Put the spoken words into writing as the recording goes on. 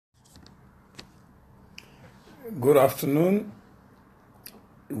Good afternoon.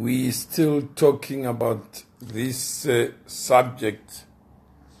 We're still talking about this subject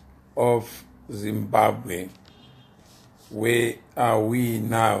of Zimbabwe. Where are we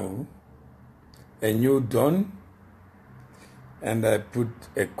now? A new dawn? And I put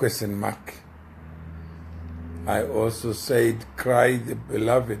a question mark. I also said, cry the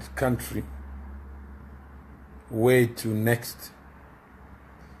beloved country. Where to next?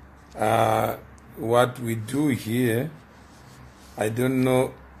 What we do here, I don't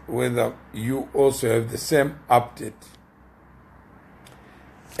know whether you also have the same update.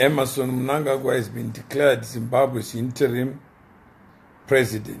 Emmerson Mnangagwa has been declared Zimbabwe's interim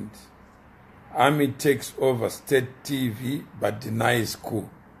president. Army takes over state TV but denies coup.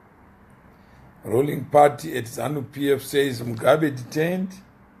 Ruling party at ZANU-PF says Mugabe detained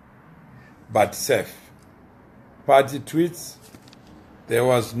but safe. Party tweets, there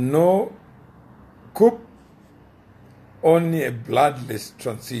was no coup, only a bloodless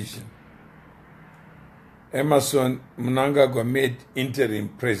transition. Emmerson Mnangagwa made interim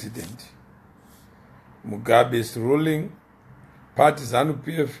president. Mugabe's ruling party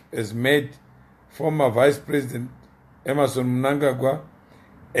ZANU-PF has made former Vice President Emmerson Mnangagwa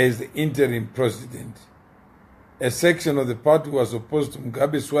as the interim president. A section of the party who was opposed to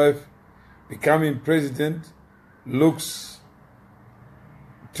Mugabe's wife becoming president looks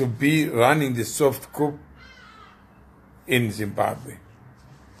to be running the soft coup in Zimbabwe.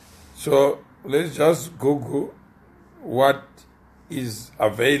 So let's just Google what is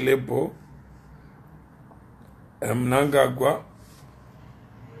available. Mnangagwa,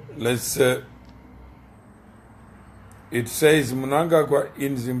 it says Mnangagwa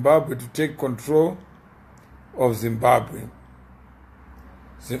in Zimbabwe to take control of Zimbabwe.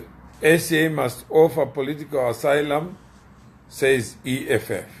 SA must offer political asylum, says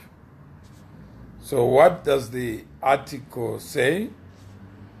EFF. So what does the article say?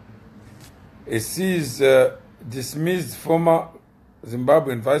 It says dismissed former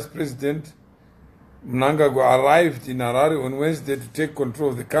Zimbabwean Vice President Mnangagwa arrived in Harare on Wednesday to take control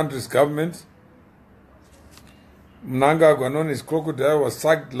of the country's government. Mnangagwa, known as Crocodile, was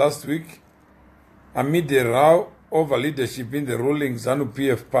sacked last week amid a row over leadership in the ruling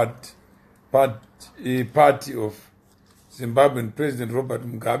ZANU-PF party of Zimbabwean President Robert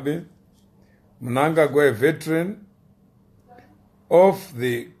Mugabe. Mnangagwa, a veteran of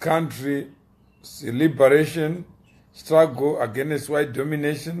the country's liberation struggle against white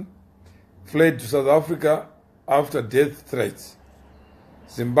domination, fled to South Africa after death threats.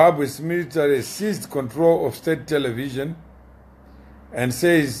 Zimbabwe's military seized control of state television and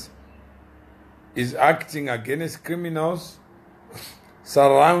says is acting against criminals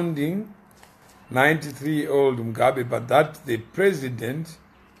surrounding 93-year-old Mugabe, but that the president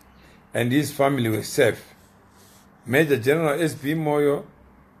and his family were safe. Major General S.B. Moyo,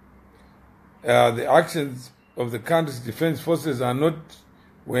 the actions of the country's defense forces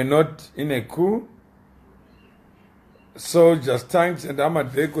were not in a coup. Soldiers, tanks, and armored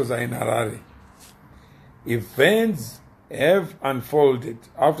vehicles are in Harare. Events have unfolded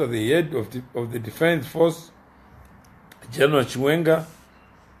after the head of the defense force, General Chiwenga,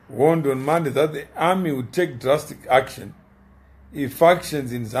 warned on Monday that the army would take drastic action if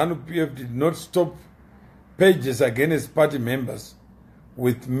factions in ZANU-PF did not stop pages against party members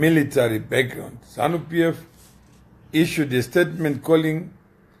with military background. ZANU-PF issued a statement calling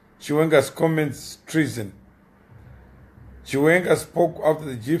Chiwenga's comments treason. Chiwenga spoke after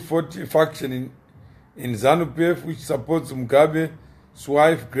the G40 faction in ZANU-PF, which supports Mugabe's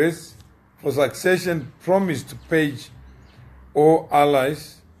wife Grace, for succession, promised to page all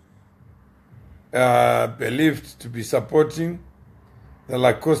allies believed to be supporting the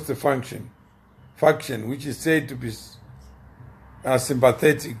Lacoste faction, which is said to be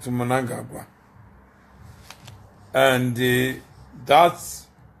sympathetic to Mnangagwa. And that's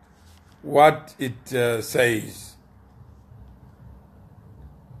what it says.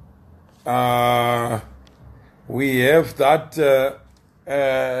 We have that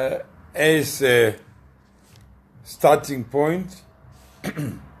as a starting point.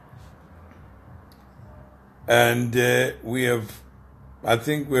 And I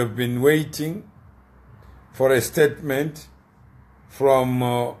think we have been waiting for a statement from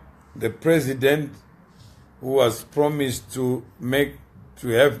the president, who was promised to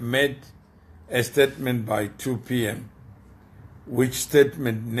have made a statement by 2 p.m., which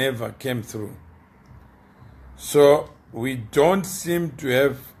statement never came through. So we don't seem to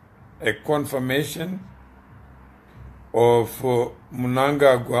have a confirmation of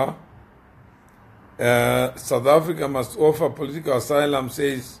Mnangagwa South Africa must offer political asylum,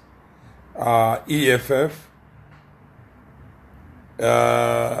 says EFF.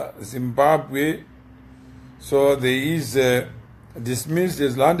 Zimbabwe. So there is dismissed,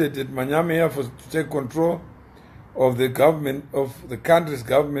 has landed at Manyama Air Force to take control of the government, of the country's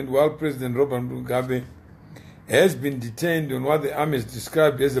government, while President Robert Mugabe has been detained on what the army has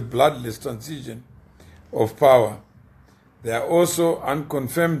described as a bloodless transition of power. There are also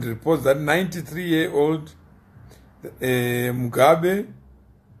unconfirmed reports that 93-year-old Mugabe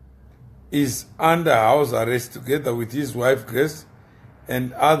is under house arrest together with his wife Grace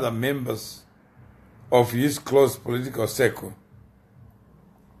and other members of his close political circle.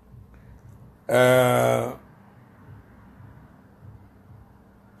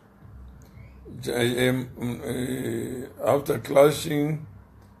 After clashing,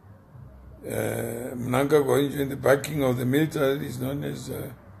 Mnangagwa in the backing of the military is known as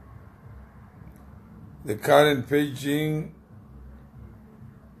the current paging.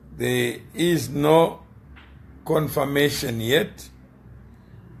 There is no confirmation yet.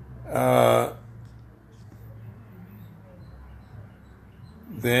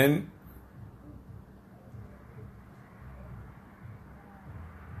 Then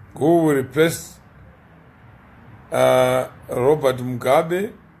who will replace Robert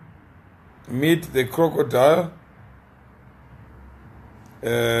Mugabe? Meet the crocodile.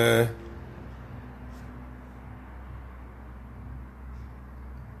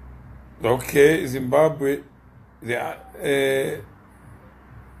 Okay, Zimbabwe. The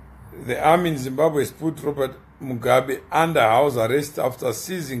army in Zimbabwe has put Robert Mugabe under house arrest after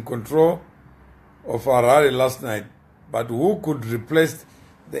seizing control of Harare last night. But who could replace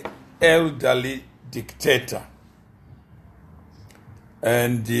the elderly dictator?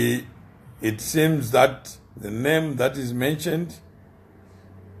 And it seems that the name that is mentioned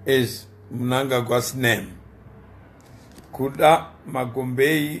is Mnangagwa's name. Kuda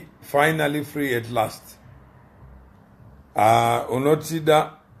Magombei finally free at last.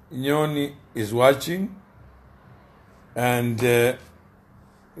 Onotida Nyoni is watching, and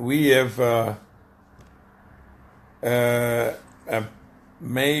we have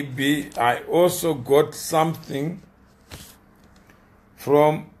maybe I also got something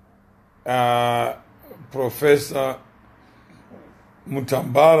from Professor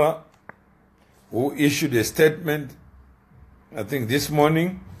Mutambara, who issued a statement, I think this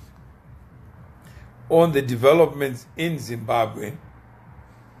morning, on the developments in Zimbabwe.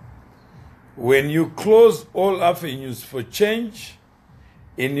 When you close all avenues for change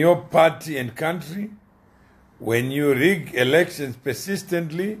in your party and country, when you rig elections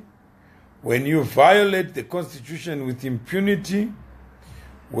persistently, when you violate the constitution with impunity,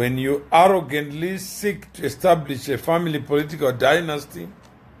 when you arrogantly seek to establish a family political dynasty,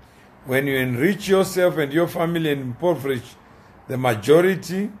 when you enrich yourself and your family and impoverish the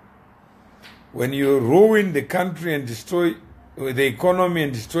majority, when you ruin the country and destroy the economy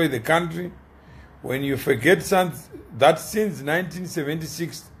and destroy the country, when you forget that since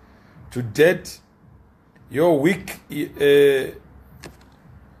 1976 to date, your wicked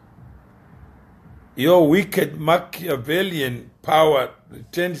Machiavellian power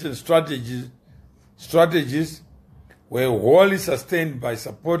retention strategies were wholly sustained by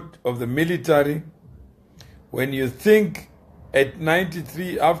support of the military, when you think at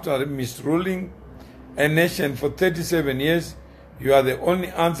 93, after misruling a nation for 37 years, you are the only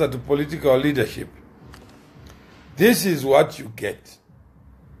answer to political leadership. This is what you get.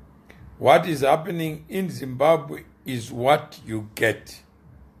 What is happening in Zimbabwe is what you get.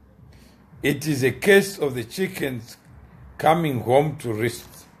 It is a case of the chickens coming home to roost.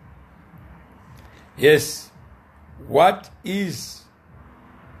 Yes, what is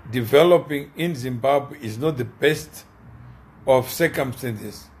developing in Zimbabwe is not the best of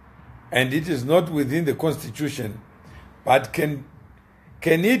circumstances, and it is not within the constitution, but can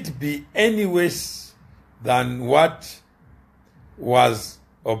it be any worse than what was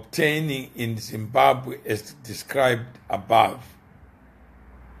obtaining in Zimbabwe as described above?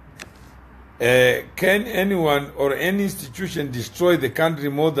 Can anyone or any institution destroy the country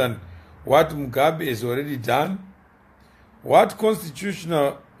more than what Mugabe has already done? What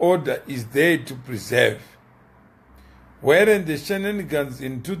constitutional order is there to preserve? Weren't the shenanigans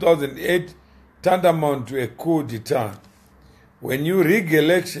in 2008 tantamount to a coup d'etat? When you rig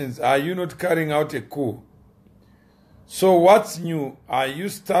elections, are you not carrying out a coup? So what's new? Are you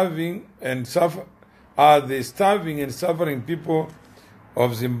starving and suffer? Are the starving and suffering people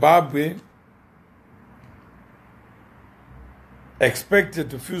of Zimbabwe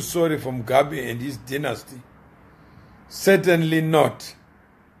expected to feel sorry for Mugabe and his dynasty? Certainly not.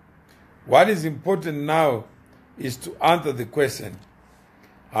 What is important now is to answer the question: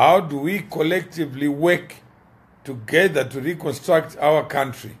 how do we collectively work together to reconstruct our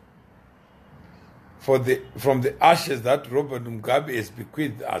country from the ashes that Robert Mugabe has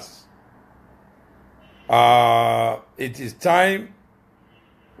bequeathed us. It is time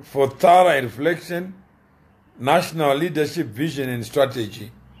for thorough reflection, national leadership, vision and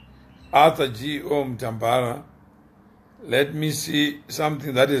strategy. Arthur G. O. Mtambara. Let me see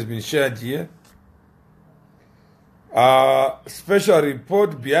something that has been shared here. Special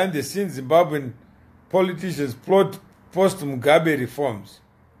report, behind the scenes Zimbabwean politicians plot post-Mugabe reforms.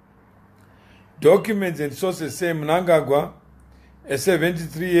 Documents and sources say Mnangagwa, a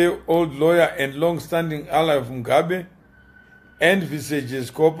 73-year-old lawyer and long-standing ally of Mugabe, envisages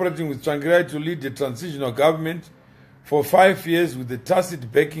cooperating with Tsvangirai to lead the transitional government for 5 years with the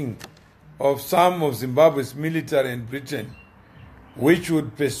tacit backing of some of Zimbabwe's military and Britain, which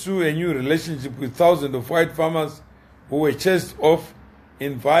would pursue a new relationship with thousands of white farmers who were chased off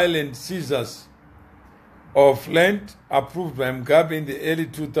in violent seizures of land approved by Mugabe in the early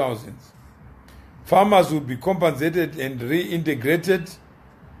 2000s. Farmers would be compensated and reintegrated.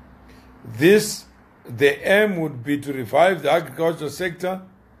 The aim would be to revive the agricultural sector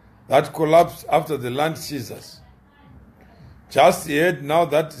that collapsed after the land seizures. Just heard now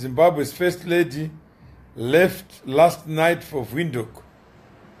that Zimbabwe's First Lady left last night for Windhoek,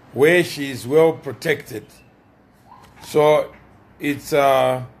 where she is well protected. So it's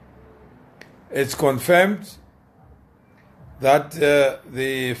confirmed that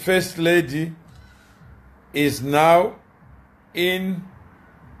the First Lady is now in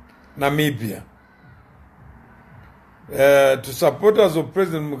Namibia. To supporters of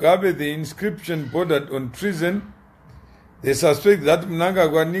President Mugabe, the inscription bordered on treason. They suspect that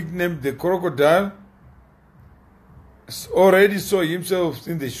Mnangagwa, nicknamed the Crocodile, already saw himself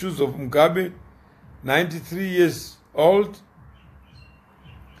in the shoes of Mugabe, 93 years old,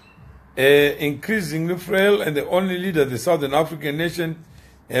 increasingly frail and the only leader the Southern African nation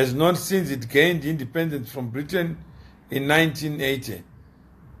has known since it gained independence from Britain in 1980.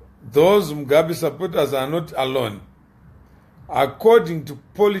 Those Mugabe supporters are not alone. According to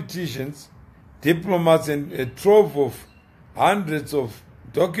politicians, diplomats, and a trove of hundreds of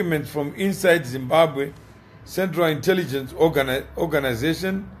documents from inside Zimbabwe Central Intelligence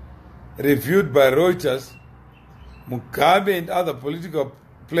Organization, reviewed by Reuters, Mugabe and other political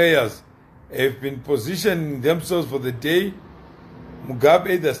players have been positioning themselves for the day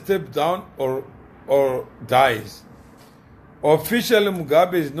Mugabe either steps down or dies. Officially,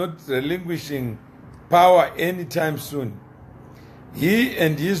 Mugabe is not relinquishing power anytime soon. He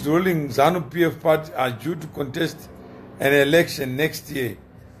and his ruling ZANU-PF party are due to contest an election next year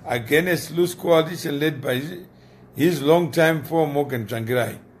against a loose coalition led by his longtime foe Morgan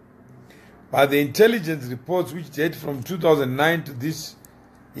Tsvangirai. But the intelligence reports, which date from 2009 to this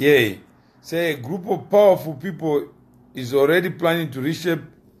year, say a group of powerful people is already planning to reshape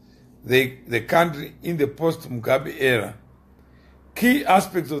the country in the post-Mugabe era. Key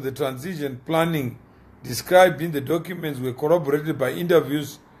aspects of the transition planning described in the documents were corroborated by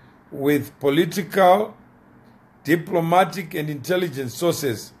interviews with political, diplomatic, and intelligence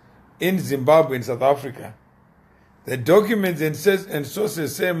sources in Zimbabwe and South Africa. The documents and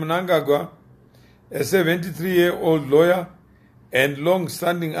sources say Mnangagwa, a 73-year-old lawyer and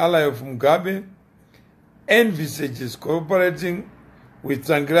long-standing ally of Mugabe, envisages cooperating with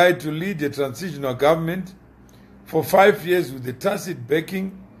Tsvangirai to lead a transitional government for 5 years with the tacit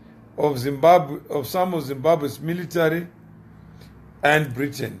backing of some of Zimbabwe's military and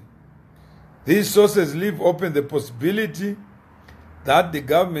Britain. These sources leave open the possibility that the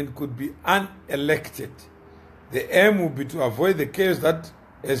government could be unelected. The aim will be to avoid the chaos that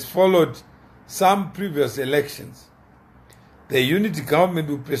has followed some previous elections. The unity government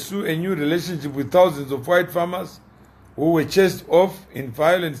will pursue a new relationship with thousands of white farmers who were chased off in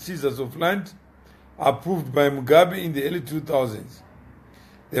violent seizures of land approved by Mugabe in the early 2000s.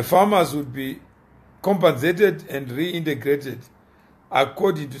 The farmers would be compensated and reintegrated,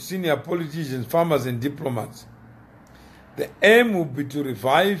 according to senior politicians, farmers, and diplomats. The aim will be to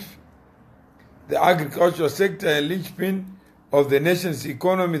revive the agricultural sector, a linchpin of the nation's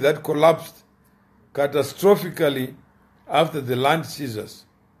economy that collapsed catastrophically after the land seizures.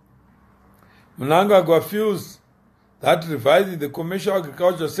 Mnangagwa feels that reviving the commercial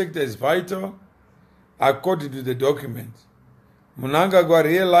agricultural sector is vital, according to the document. Mnangagwa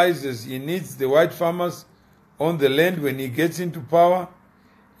realizes he needs the white farmers on the land when he gets into power.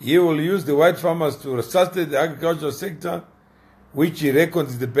 He will use the white farmers to resuscitate the agricultural sector, which he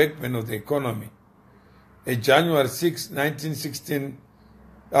reckons is the backbone of the economy. A January 6,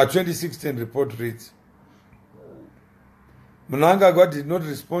 2016 report reads, Mnangagwa did not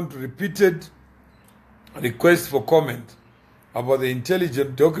respond to repeated request for comment about the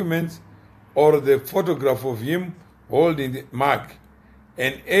intelligence documents or the photograph of him holding the mark.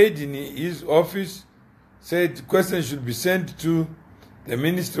 An aide in his office said questions should be sent to the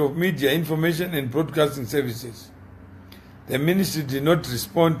Ministry of Media, Information and Broadcasting Services. The ministry did not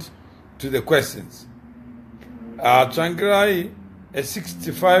respond to the questions. Tsvangirai, a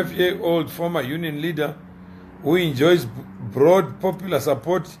 65-year-old former union leader who enjoys broad popular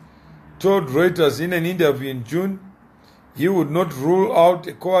support, told Reuters in an interview in June he would not rule out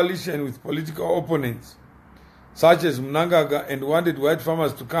a coalition with political opponents, such as Mnangagwa, and wanted white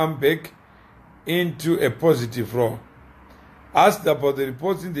farmers to come back into a positive role. Asked about the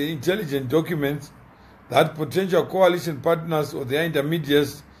reports in the intelligence documents that potential coalition partners or their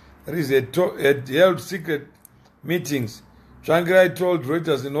intermediaries had held secret meetings, Tsvangirai told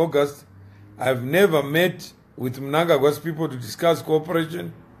Reuters in August, "I have never met with Mnangagwa's people to discuss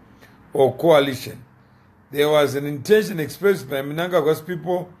cooperation or coalition. There was an intention expressed by Mnangagwa's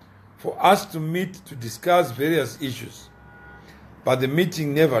people for us to meet to discuss various issues, but the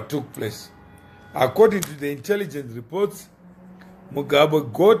meeting never took place." According to the intelligence reports,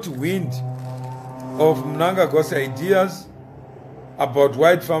 Mugabe got wind of Mnangagwa's ideas about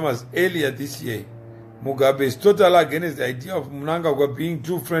white farmers earlier this year. Mugabe is totally against the idea of Mnangagwa being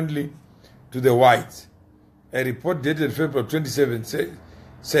too friendly to the whites. A report dated February 27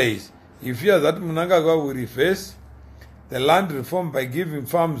 says he fears that Mnangagwa will reverse the land reform by giving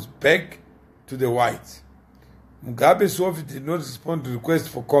farms back to the whites. Mugabe's office did not respond to requests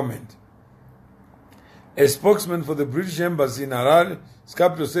for comment. A spokesman for the British Embassy in Harare's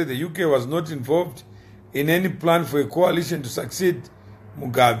capital said the UK was not involved in any plan for a coalition to succeed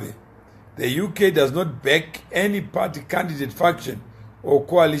Mugabe. The UK does not back any party candidate, faction or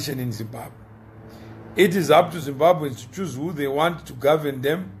coalition in Zimbabwe. It is up to Zimbabweans to choose who they want to govern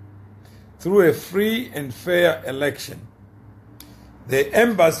them through a free and fair election. The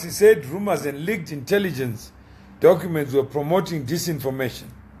embassy said rumors and leaked intelligence documents were promoting disinformation.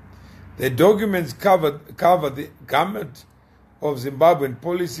 The documents cover the gamut of Zimbabwean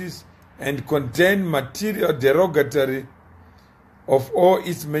policies and contain material derogatory of all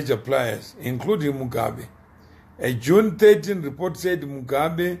its major players, including Mugabe. A June 13 report said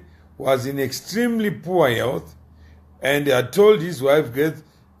Mugabe was in extremely poor health and had told his wife Grace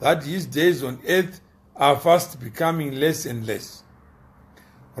that his days on earth are fast becoming less and less.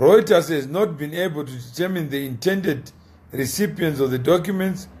 Reuters has not been able to determine the intended recipients of the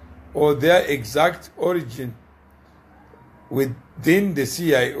documents or their exact origin within the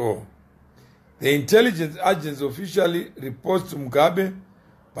CIO. The intelligence agents officially reports to Mugabe,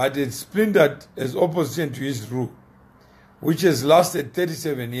 but it splintered as opposition to his rule, which has lasted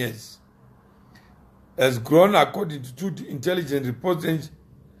 37 years, has grown according to two intelligence reporting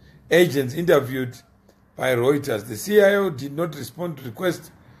agents interviewed by Reuters. The CIO did not respond to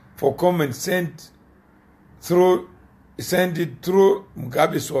requests for comment sent it through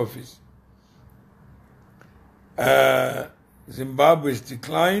Mugabe's office. Zimbabwe's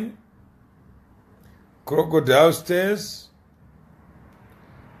decline, crocodile stares,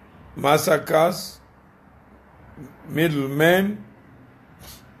 massacres, middlemen.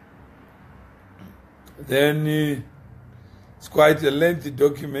 Then it's quite a lengthy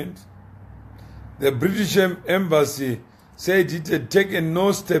document. The British Embassy said it had taken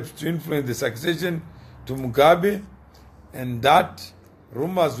no steps to influence the succession to Mugabe and that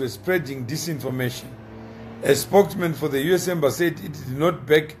rumors were spreading disinformation. A spokesman for the US Embassy said it did not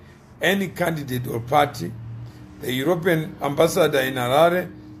back any candidate or party. The European ambassador in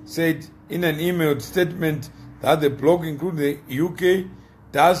Harare said in an emailed statement that the bloc, including the UK,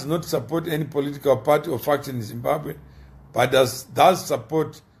 does not support any political party or faction in Zimbabwe, but does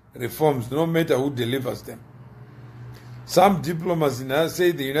support reforms no matter who delivers them. Some diplomats in Harare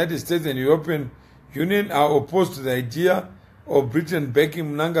say the United States and European Union are opposed to the idea of Britain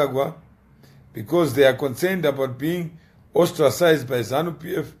backing Mnangagwa because they are concerned about being ostracized by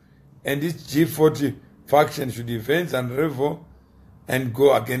ZANU-PF and its G40 faction should events unravel and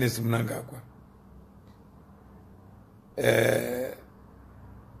go against Mnangagwa.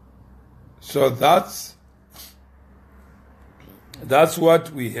 So that's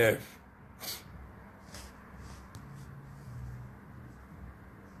what we have.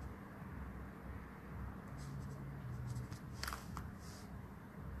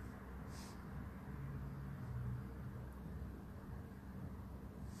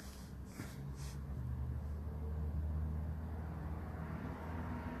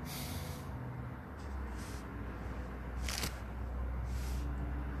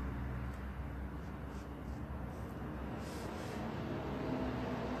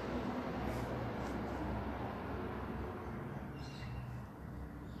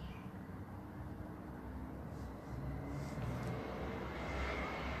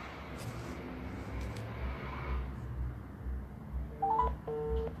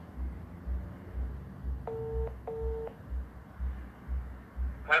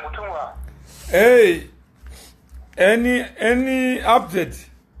 Hey, any update?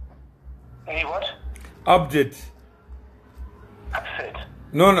 Any what? Update. Upset?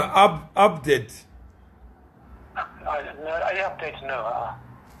 No, update. No, any update? No.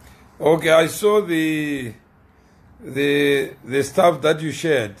 Okay, I saw the stuff that you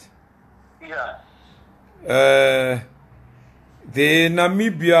shared. Yeah. The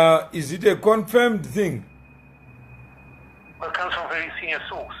Namibia, is it a confirmed thing? Well, it comes from a very senior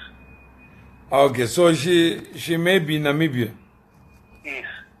source. Okay, so she may be in Namibia. Yes.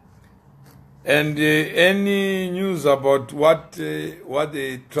 And any news about what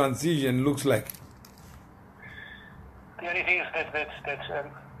the transition looks like? The only thing is that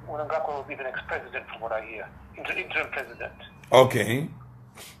Mnangagwa will be the next president, from what I hear, interim president. Okay.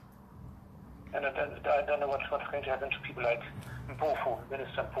 And I don't know what's going to happen to people like Mpofu,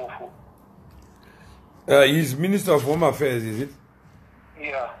 Minister Mpofu. He's Minister of Home Affairs, is it?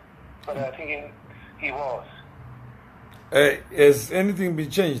 Yeah, but I think he was. Has anything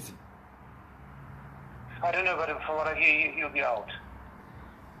been changed? I don't know, but from what I hear, he'll be out.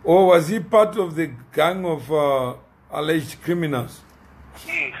 Or was he part of the gang of alleged criminals?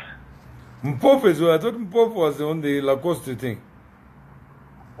 Yes. Mpofu as well. I thought Mpofu was on the Lacoste thing.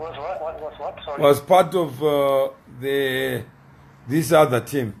 Was what? Sorry. Was part of this other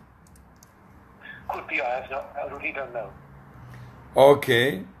team. Could be. I really don't know.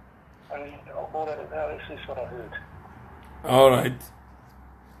 Okay. All that is what I heard. All right.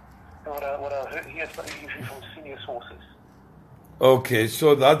 What I heard here is usually from senior sources. Okay,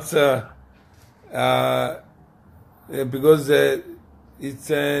 so that's because it's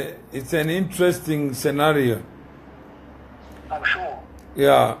an interesting scenario. I'm sure.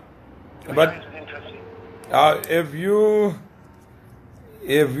 Yeah, but It's interesting. have you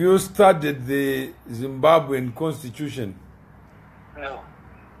studied the Zimbabwean constitution? No.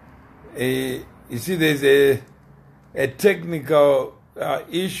 You see, there's a technical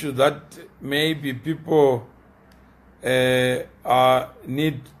issue that maybe people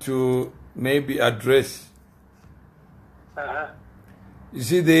need to maybe address. You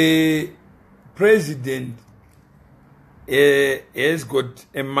see, the president has got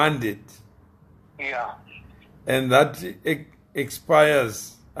a mandate. Yeah. And that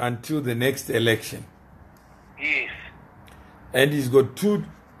expires until the next election. Yes. And he's got 2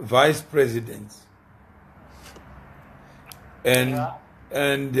 vice presidents. And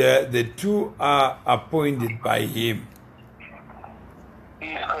the 2 are appointed by him.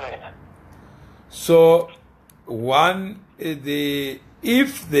 Yes, correct. So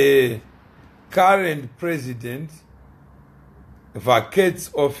if the current president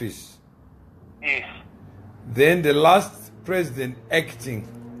vacates office, Yes. then the last president acting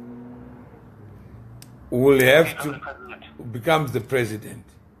will have to becomes the president.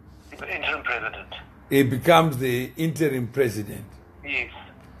 The interim president. He becomes the interim president. Yes.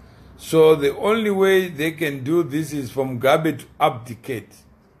 So the only way they can do this is for Mugabe to abdicate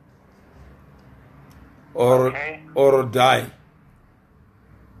or die.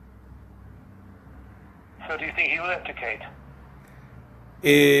 So do you think he will abdicate?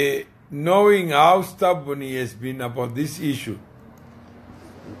 Knowing how stubborn he has been about this issue,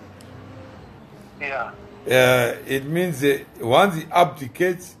 Yeah. it means that once he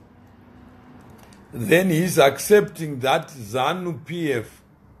abdicates, then he's accepting that ZANU-PF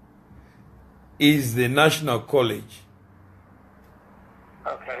is the national college.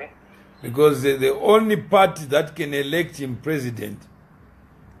 Okay. Because the only party that can elect him president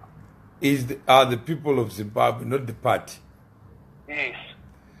are the people of Zimbabwe, not the party. Yes.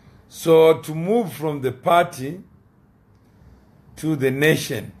 So to move from the party to the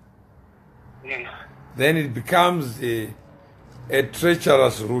nation, Yes. then it becomes a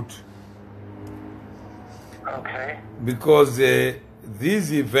treacherous route. Okay. Because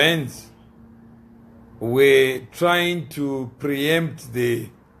these events were trying to preempt the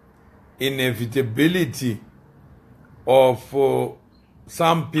inevitability of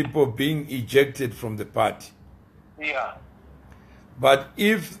some people being ejected from the party. Yeah. But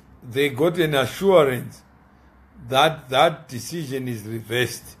if they got an assurance that that decision is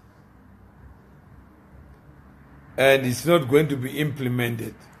reversed and it's not going to be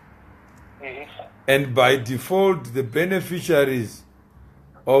implemented, Yes. and by default the beneficiaries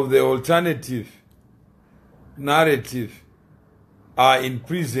of the alternative narrative are in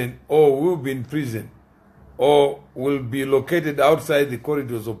prison or will be in prison or will be located outside the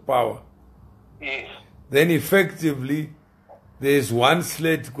corridors of power, Yes. then effectively there is one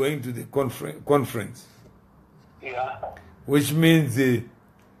slate going to the conference, Yeah. which means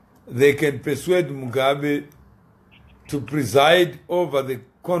they can persuade Mugabe to preside over the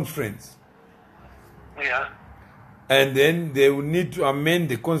conference Yeah. And then they will need to amend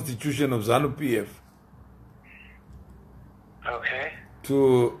the constitution of ZANU-PF Okay.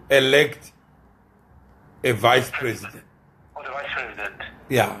 to elect a vice president. Or the vice president.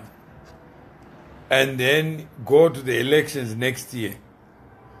 Yeah. And then go to the elections next year.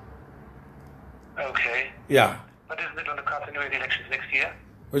 Okay. Yeah. But isn't it on the cards anyway, the elections next year?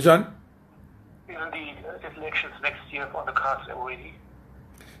 Which one? Isn't the elections next year on the cards already?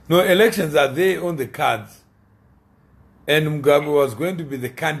 No, elections are there on the cards. And Mugabe was going to be the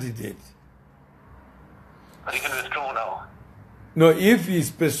candidate. But he can withdraw now. No, if he's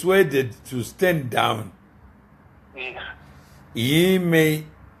persuaded to stand down, Yes. he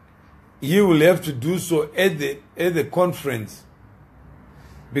will have to do so at the conference,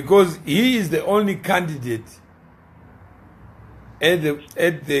 because he is the only candidate at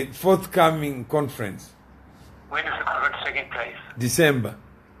the forthcoming conference. When is the conference taking place? December.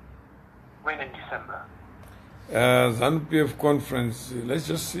 When in December? ZANU-PF conference, let's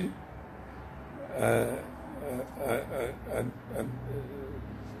just see.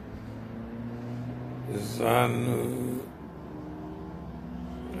 ZANU-PF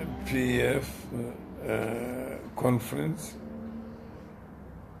conference.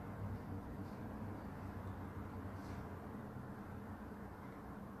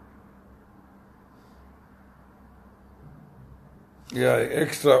 Yeah,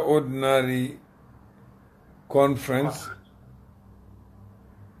 extraordinary conference.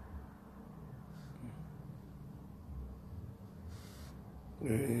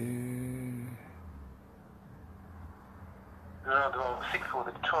 The 6th or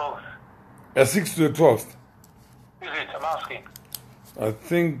the 12th. 6th to the 12th. Is it? I'm asking. I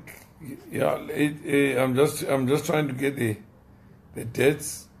think, yeah. I'm just trying to get the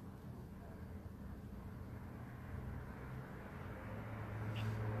dates.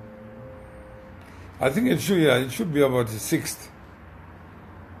 I think it should be about the 6th.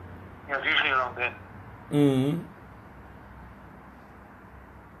 Yeah, it's usually around then. Mm-hmm.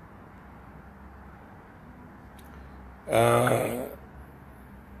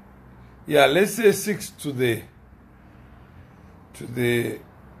 Yeah, let's say 6 to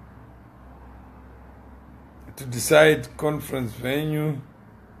decide conference venue.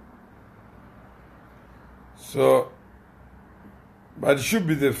 So, but it should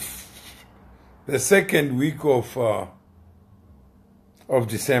be the second week of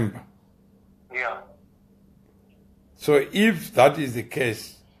December. Yeah. So if that is the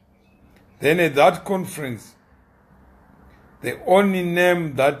case, then at that conference, the only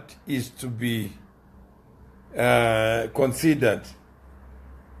name that is to be considered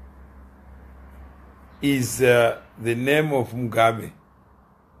is the name of Mugabe.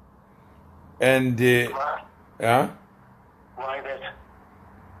 And Why that?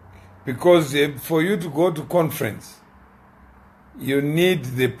 Because for you to go to conference, you need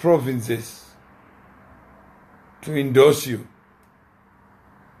the provinces to endorse you.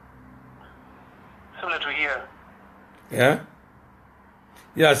 Similar to here. Yeah?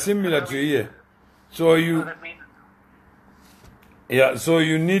 Yeah, similar to here. So you, yeah, so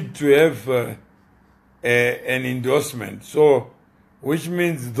you need to have an endorsement. So, which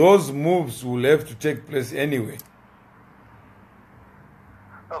means those moves will have to take place anyway.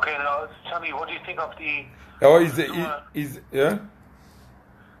 Okay, now tell me, what do you think of the... Or yeah?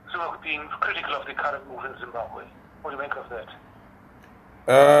 Zuma being critical of the current move in Zimbabwe. What do you make of that?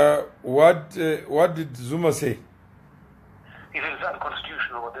 What did Zuma say? He said it's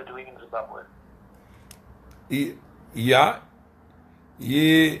unconstitutional what they're doing in Zimbabwe. He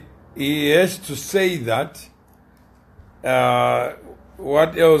has to say that.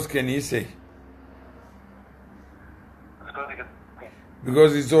 What else can he say?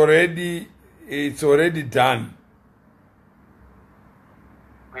 Because it's already done.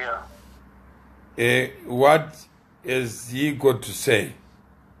 Yeah. What has he got to say?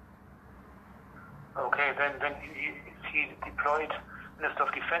 Okay, then he deployed Minister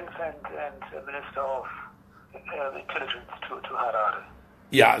of Defense and Minister of Intelligence to Harare.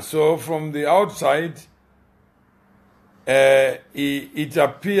 Yeah, so from the outside, it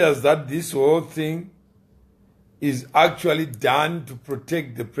appears that this whole thing is actually done to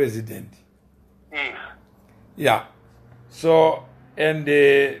protect the president. Yes. Yeah. So, and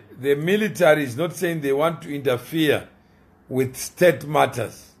the military is not saying they want to interfere with state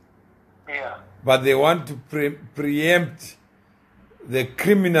matters. Yeah. But they want to preempt the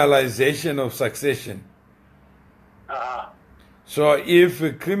criminalization of succession. So if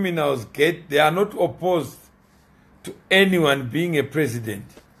criminals they are not opposed to anyone being a president.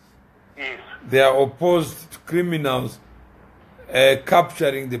 Yes. They are opposed to criminals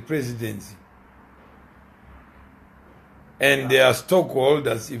capturing the presidency. and they are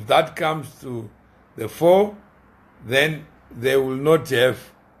stockholders. If that comes to the fore, then they will not have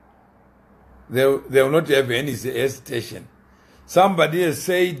they will not have any hesitation. Somebody has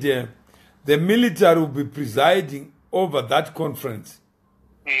said the military will be presiding over that conference.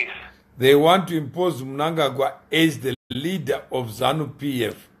 Yes. They want to impose Mnangagwa as the leader of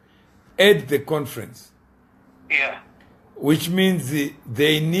ZANU-PF at the conference. Yeah. Which means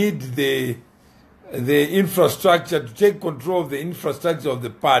they need the infrastructure to take control of the infrastructure of the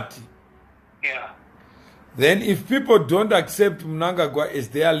party. Yeah. Then if people don't accept Mnangagwa as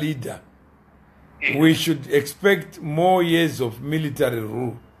their leader, we should expect more years of military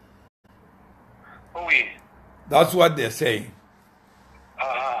rule. Oh, yeah. That's what they're saying.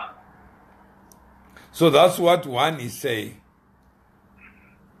 So that's what one is saying.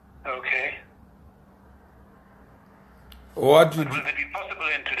 Okay. What Will it be possible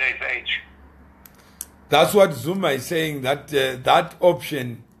in today's age? That's what Zuma is saying, that that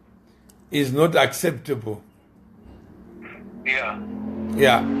option is not acceptable. Yeah.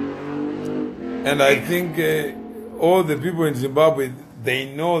 Yeah. And I think all the people in Zimbabwe, they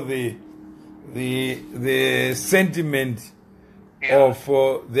know the sentiment of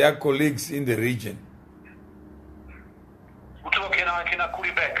their colleagues in the region. Can I call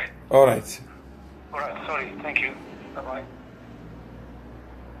you back? All right. All right, sorry. Thank you. Bye-bye.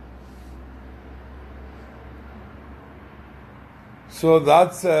 So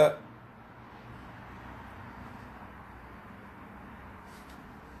that's the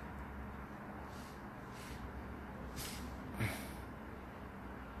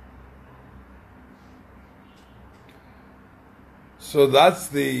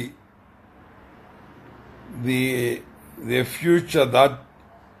future that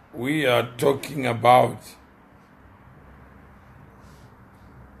we are talking about.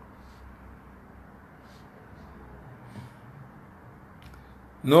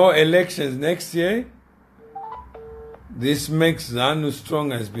 No elections next year. This makes ZANU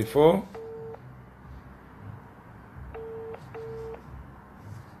strong as before.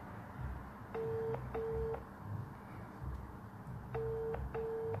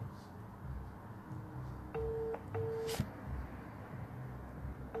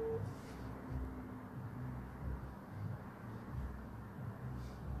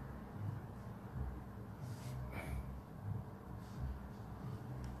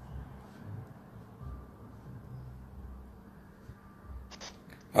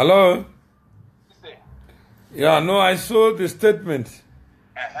 Hello? Yeah, no, I saw the statement.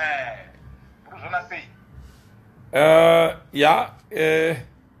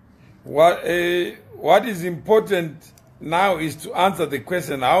 What is important now is to answer the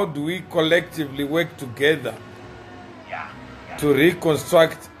question, how do we collectively work together to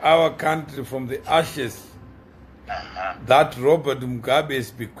reconstruct our country from the ashes that Robert Mugabe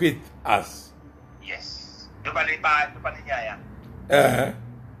has bequeathed us? Yes.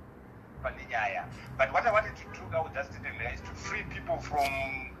 But what I wanted to do now just today is to free people from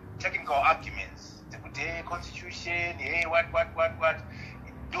technical arguments. The constitution, what.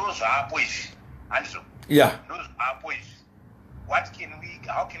 Those are boys. And so, yeah. Those are boys. How can we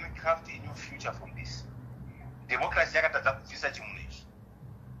craft a new future from this? Democracy,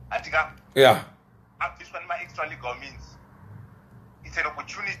 yeah. This one, my extra legal means it's an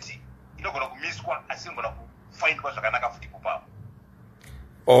opportunity. You're not going to miss one. I'm going to find what's going to happen.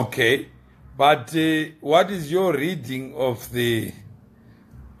 Okay, but what is your reading of the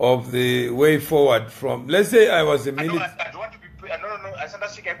way forward from? Let's say I was a military. I don't want to be. No.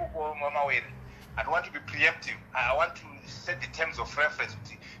 I don't want to be preemptive. I want to set the terms of reference.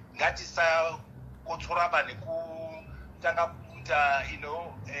 That is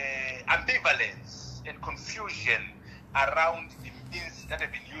ambivalence and confusion around the means that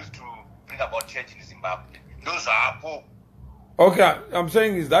have been used to bring about change in Zimbabwe. Those are poor. Okay, I'm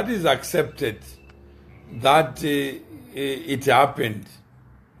saying is that is accepted, that it happened.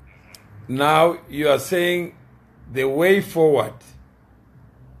 Now you are saying the way forward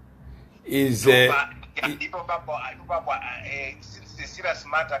is since the serious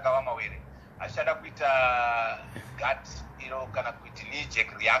matter Mawere, I should have got kind of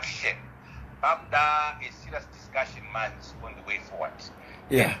knee-jerk reaction. After a serious discussion months on the way forward.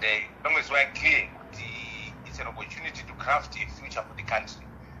 Yeah. And long as we're clear, it's an opportunity to craft a future for the country.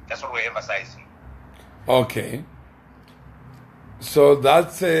 That's what we're emphasizing. Okay. So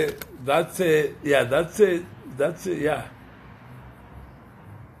that's yeah.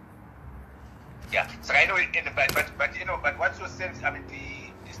 Yeah. So I know, but what's your sense? I mean, the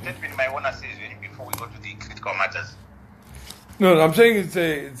statement my owner says before we go to the critical matters. No, I'm saying it's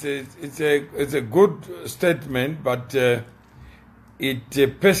a good statement, but it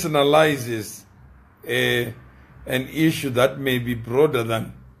personalizes an issue that may be broader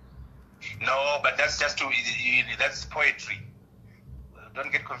than. No, but that's just that's poetry.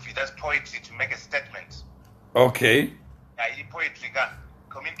 Don't get confused. That's poetry to make a statement. Okay. Yeah, poetry,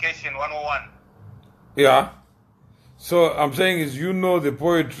 communication 101. Yeah. So I'm saying is you know the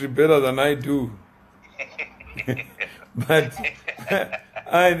poetry better than I do. But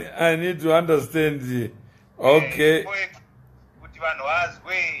I need to understand the okay.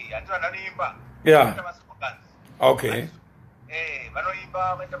 Yeah. Okay.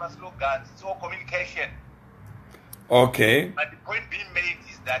 It's all communication. Okay. But the point being made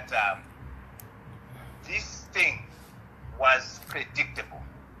is that this thing was predictable.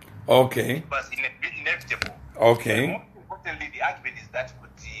 Okay. It was inevitable. Okay. More importantly, the argument is that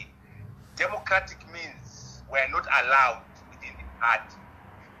the democratic means were not allowed within the party.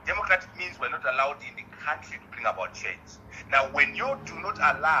 Democratic means were not allowed in the country to bring about change. Now, when you do not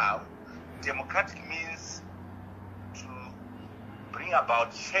allow democratic means to bring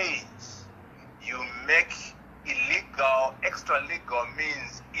about change, you make illegal, extra-legal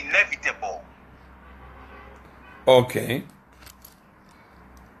means inevitable. Okay.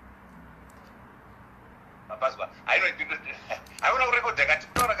 I want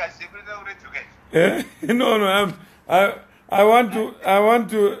to No, I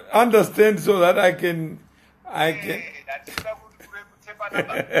want to understand so that I can. Okay.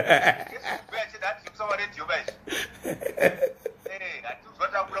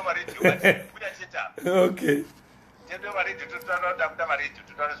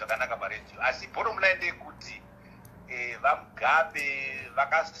 Asi bottom line ndekuti vamugabe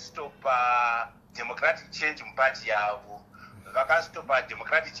vakastopa democratic change mupati yavo, vakastopa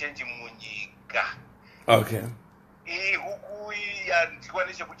democratic change munyika. Okay. Huku yandiwa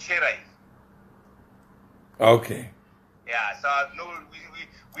nechekuchera iyi. Okay. Yeah, so no,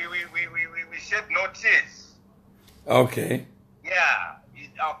 we shed no tears. Okay. Yeah,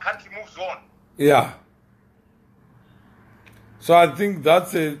 our country moves on. Yeah. So I think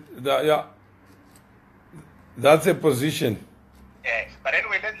that's a position. Yeah, but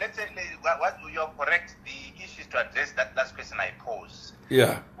anyway, let's say what you're correct. The issue is to address that last question I posed.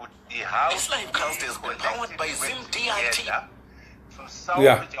 Yeah. Would the House this live cast is powered by ZimDIT to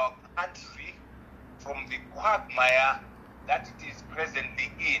salvage our country from the quagmire that it is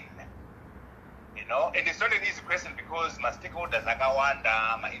presently in? You know, and it's not an easy question because my stakeholders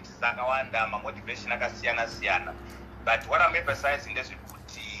akawanda, my interests akawanda, my motivation akasiyana. But what I'm emphasizing is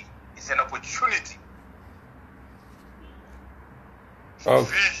it's an opportunity for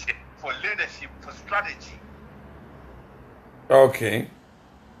vision, for leadership, for strategy. Okay.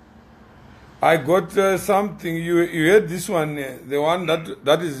 I got something. You heard this one, the one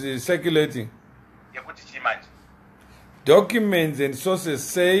that is circulating. Documents and sources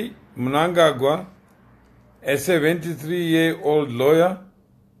say Mnangagwa, a 73-year-old lawyer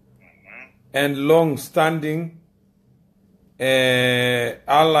and long-standing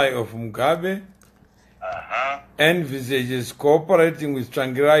ally of Mugabe, envisages cooperating with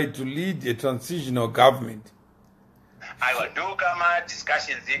Tsvangirai to lead a transitional government. I will do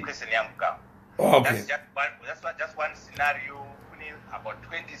discussions in question. Okay. That's just one scenario. We need about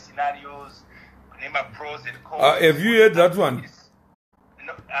 20 scenarios. We need pros and cons. Have you heard that one?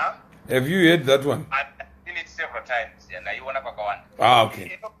 No, Have you heard that one? I've seen it several times. You want to go on.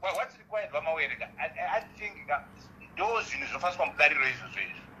 Okay. What's required? I think those units of first one bloody races.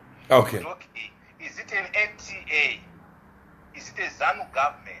 Okay. Is it an NTA? Is it a ZANU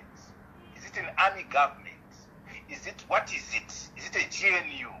government? Is it an army government? What is it? Is it a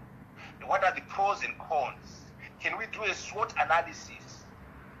GNU? What are the pros and cons? Can we do a SWOT analysis?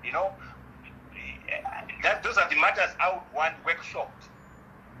 You know, those are the matters I would want workshopped.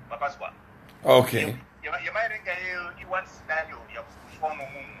 Okay. One scenario.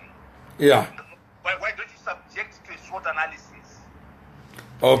 Yeah. Why don't you subject to a SWOT analysis?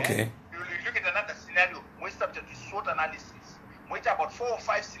 Okay. You look at another scenario. We subject to SWOT analysis. We have about 4 or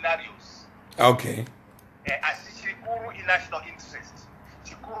 5 scenarios. Okay. As chikuru in national interest,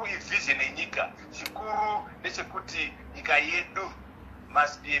 chikuru in vision enyika, chikuru nechekuti nyika yedu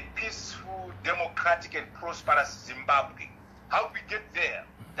must be a peaceful, democratic and prosperous Zimbabwe. How we get there?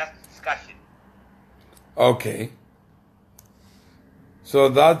 That's the discussion. Okay. So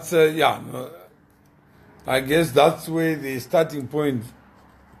that's I guess that's where the starting point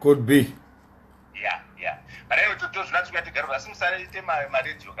could be. Yeah. But anyway, that's where to get.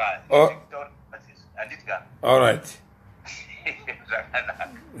 All right.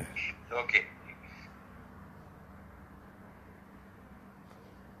 Okay.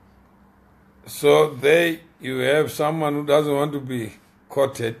 So you have someone who doesn't want to be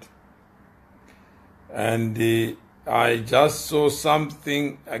quoted. And I just saw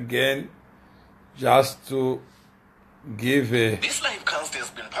something again just to give a... This livecast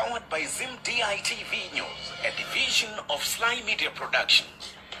has been powered by ZimDI-TV News, a division of Sly Media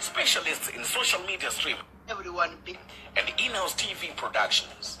Productions, specialists in social media streaming, Everyone big. and in-house TV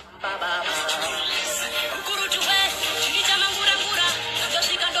productions.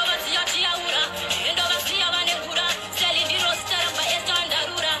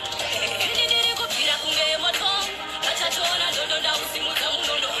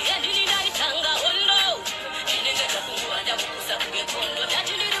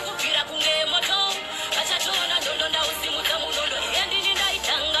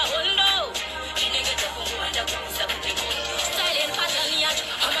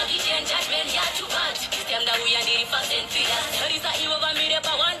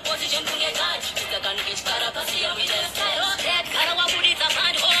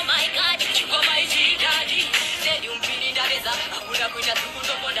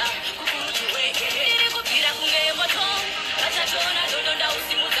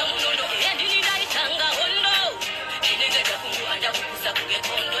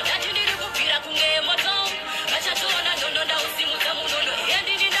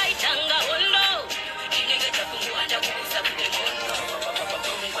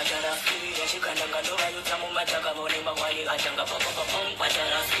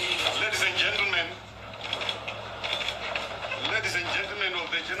 Ladies and gentlemen of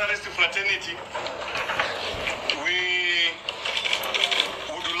the journalist fraternity, we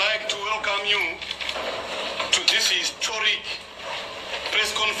would like to welcome you to this historic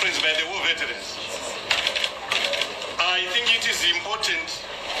press conference by the war veterans. I think it is important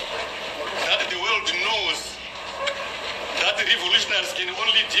that the world knows that the revolutionaries can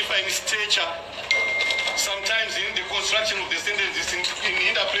only differ in stature, sometimes in the construction of the sentences, in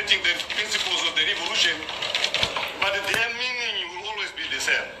interpreting the principles of the revolution, but their meaning will always be the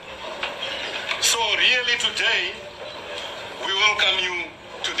same. So really today, we welcome you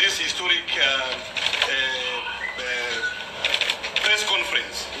to this historic press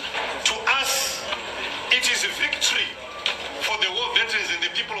conference. To us, it is a victory for the war veterans and the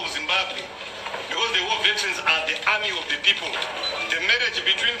people of Zimbabwe, because the war veterans are the army of the people. The marriage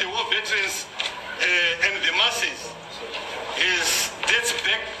between the war veterans and the masses dates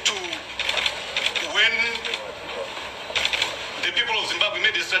back to when the people of Zimbabwe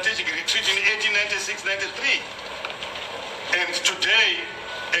made a strategic retreat in 1896-93. And today,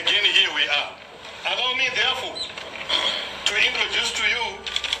 again, here we are. Allow me, therefore, to introduce to you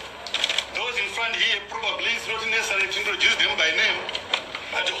those in front here. Probably it's not necessary to introduce them by name,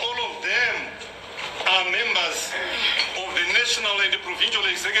 but all of them are members of the national and the provincial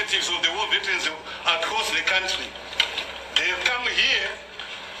executives of the war veterans across the country. They have come here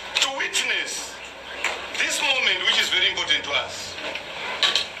to witness this moment, which is very important to us.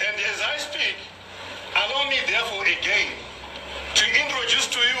 And as I speak, allow me therefore again to introduce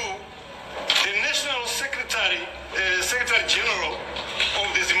to you the National Secretary General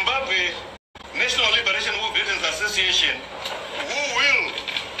of the Zimbabwe National Liberation War Veterans Association, who will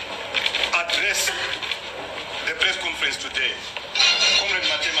address the press conference today. Comrade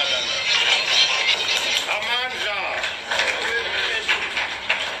Matema Danda. Amandla.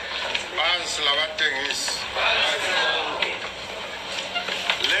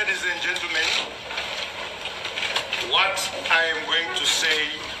 Ladies and gentlemen, what I am going to say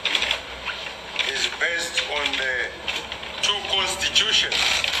is based on the two constitutions.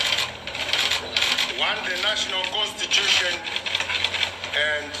 One, the National Constitution,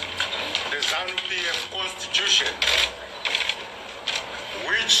 and the ZANU-PF Constitution,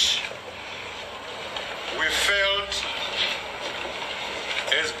 which we felt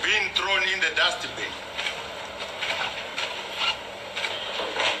has been thrown in the dustbin.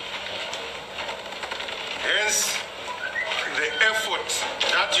 Hence, the effort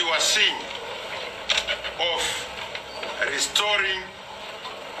that you are seeing of restoring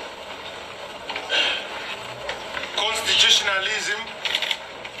constitutionalism,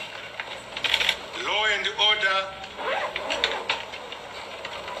 law and order,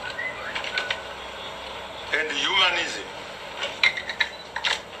 and humanism.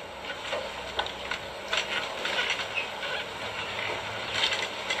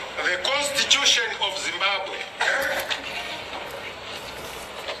 The Constitution of Zimbabwe,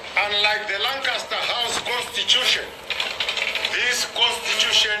 unlike the Lancaster House Constitution, this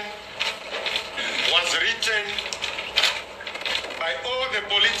Constitution was written by all the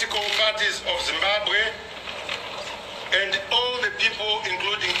political parties of Zimbabwe and all the people,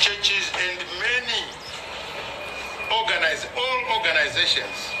 including churches and many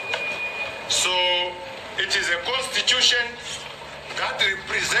organizations. So it is a constitution that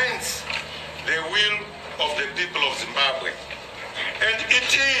represents the will of the people of Zimbabwe. And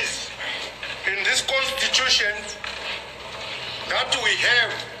it is in this constitution that we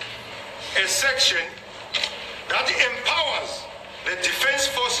have a section that empowers the defense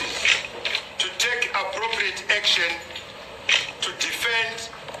forces to take appropriate action to defend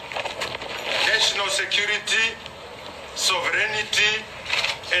national security, sovereignty,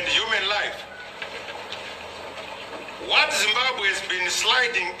 and human life. What Zimbabwe has been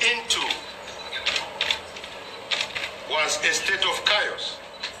sliding into was a state of chaos.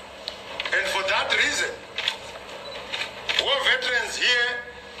 And for that reason, war veterans here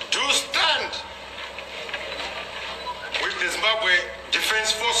do stand with the Zimbabwe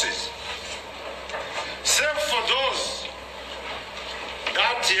Defense Forces, save for those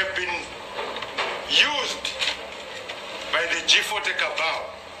that have been used by the G40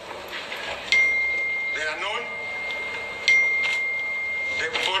 cabal. They are known. The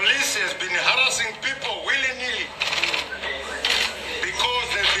police has been harassing people willy-nilly because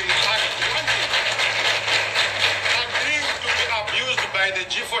they've been agreeing to be abused by the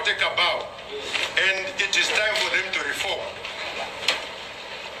G40 cabal, and it is time for them to reform.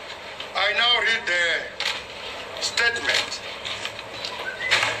 I now read the statement.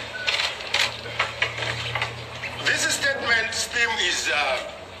 This statement's theme is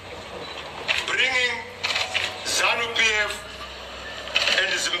bringing ZANU-PF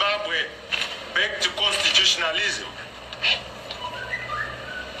and Zimbabwe back to constitutionalism.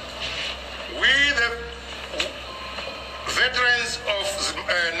 We, the veterans of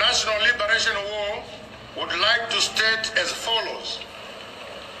National Liberation War, would like to state as follows.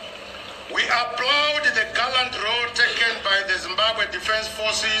 We applaud the gallant role taken by the Zimbabwe Defense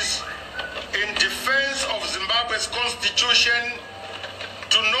Forces in defense of Zimbabwe's constitution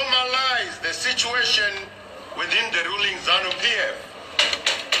to normalize the situation within the ruling ZANU-PF.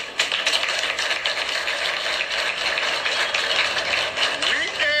 We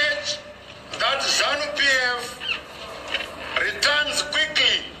urge that ZANU-PF returns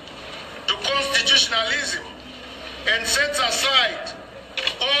quickly to constitutionalism and sets aside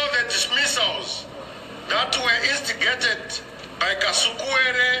all the dismissals that were instigated by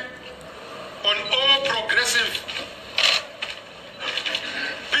Kasukuwere on all progressive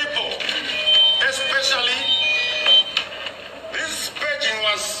people, especially this paging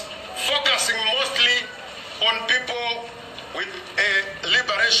was focusing mostly on people with a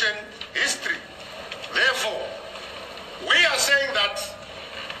liberation history. Therefore, we are saying that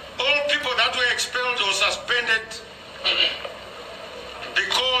all people that were expelled or suspended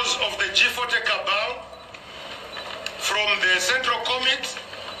because of the G40 cabal from the Central Committee,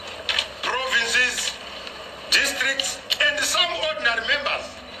 provinces, districts, and some ordinary members,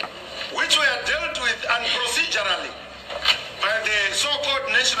 which were dealt with procedurally by the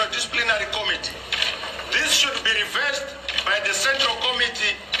so-called National Disciplinary Committee. This should be reversed by the Central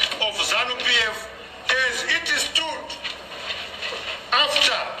Committee of ZANU-PF as it stood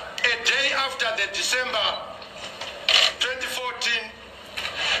a day after the December 2014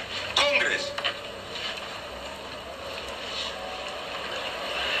 Congress.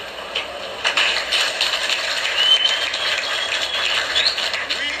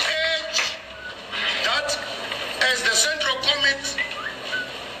 We urge that as the Central Committee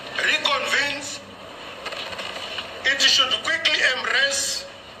reconvenes, it should quickly embrace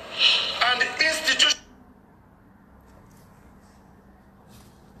and institute.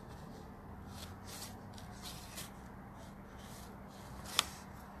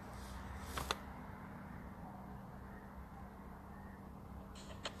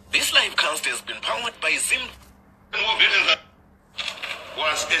 This live cast has been powered by Zimbabwe.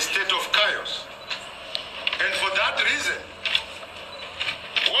 Was a state of chaos. And for that reason,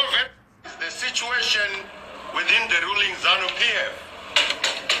 the situation within the ruling ZANU-PF.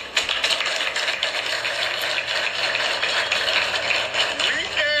 We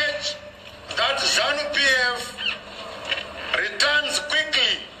urge that ZANU-PF returns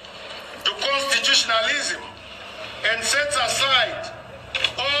quickly to constitutionalism and sets aside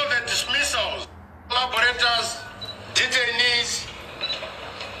all the dismissals, collaborators, detainees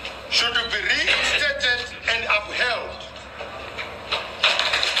should be reinstated and upheld.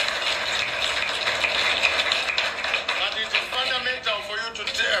 But it is fundamental for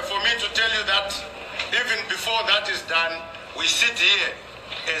me to tell you that even before that is done, we sit here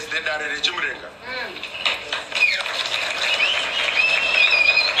as the Darere Chimrenga.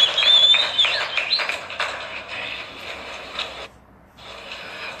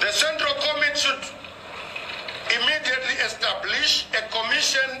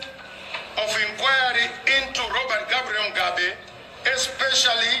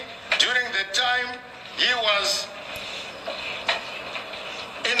 especially during the time he was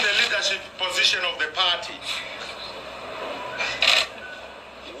in the leadership position of the party.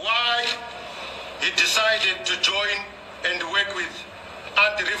 Why he decided to join and work with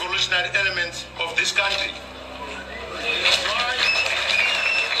anti-revolutionary elements of this country. Why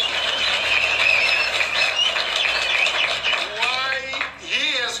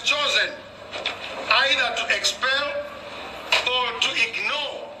he has chosen either to expel or to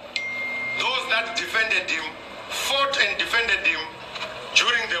ignore those that defended him, fought and defended him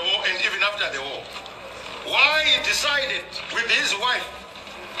during the war and even after the war. Why he decided with his wife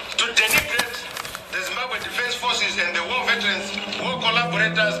to denigrate the Zimbabwe Defense Forces and the war veterans, war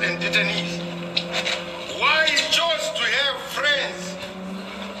collaborators and detainees. Why he chose to have friends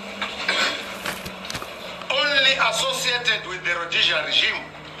only associated with the Rhodesia regime.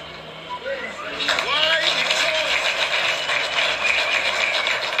 Why he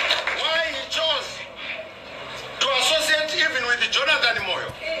chose to associate even with Jonathan Moyo.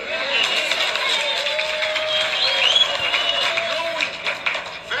 Knowing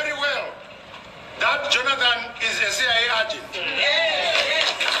very well that Jonathan is a CIA agent.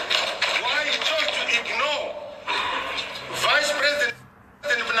 Why he chose to ignore Vice President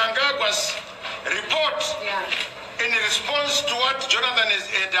Mnangagwa's report in response to what Jonathan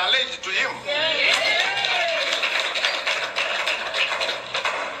had alleged to him.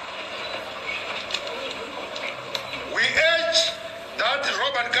 We urge that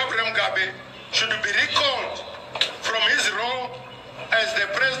Robert Gabriel Mugabe should be recalled from his role as the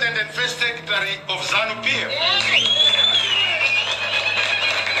President and First Secretary of ZANU-PF.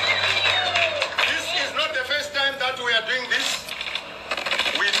 This is not the first time that we are doing this.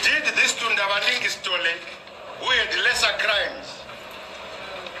 We did this to Ndavaningi Stole, who had lesser crimes.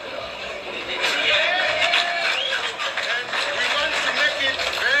 And we want to make it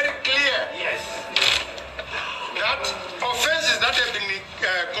very clear that offenses that have been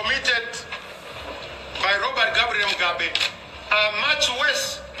committed by Robert Gabriel Mugabe are much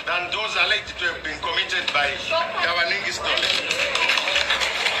worse than those alleged to have been committed by Ndavaningi Stole.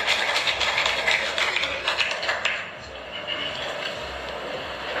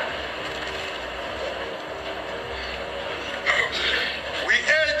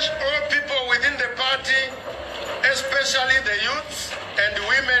 Especially the youths and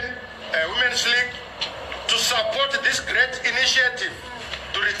women's league, to support this great initiative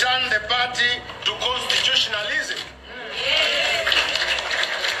to return the party to constitutionalism.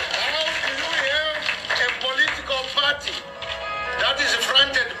 How do you have a political party that is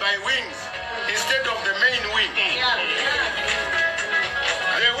fronted by wings instead of the main wing?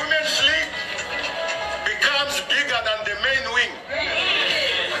 The women's league becomes bigger than the main wing.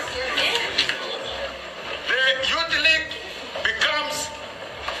 Youth League becomes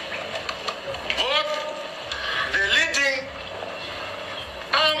both the leading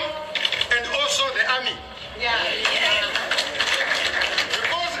arm and also the army.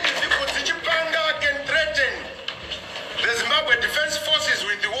 Because if Kutsichipanga can threaten the Zimbabwe Defense Forces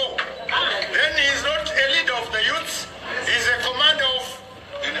with the war, then he is not a leader of the youths, he is a commander of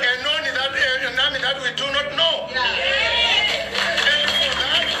an army that we do not know.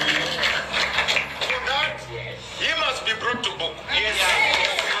 He must be brought to book. Yes.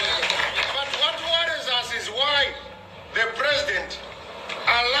 But what worries us is why the president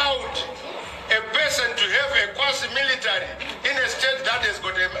allowed a person to have a quasi-military in a state that has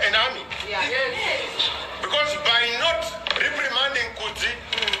got an army. Because by not reprimanding Kudzi,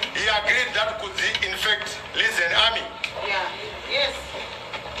 he agreed that Kudzi, in fact, leads an army.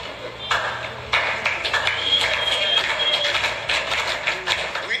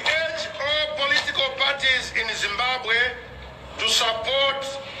 Parties in Zimbabwe to support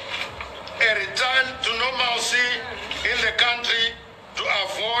a return to normalcy in the country to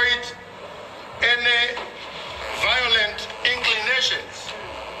avoid any violent inclinations.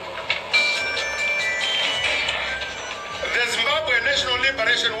 The Zimbabwe National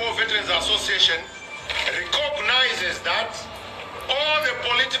Liberation War Veterans Association recognizes that all the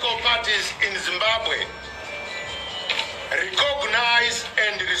political parties in Zimbabwe recognize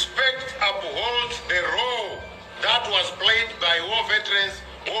and respect, uphold the role that was played by war veterans,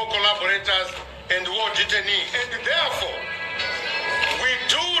 war collaborators, and war detainees. And therefore, we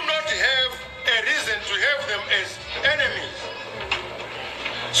do not have a reason to have them as enemies.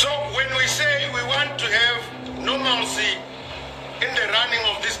 So when we say we want to have normalcy in the running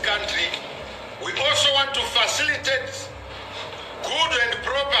of this country, we also want to facilitate good and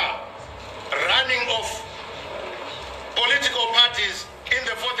proper running of political parties in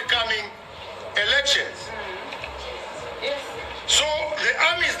the forthcoming elections. So the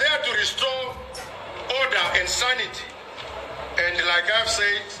army is there to restore order and sanity. And like I've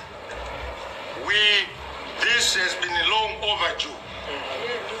said, this has been long overdue.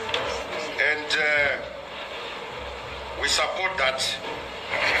 And we support that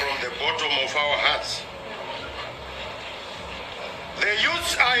from the bottom of our hearts. The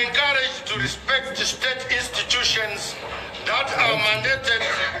youths are encouraged to respect state institutions that are mandated.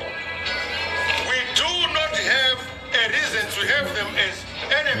 We do not have a reason to have them as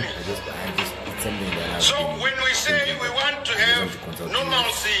enemies. So when we say we want to have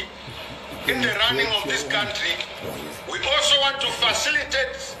normalcy in the running of this country, we also want to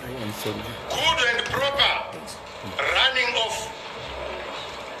facilitate good and proper running of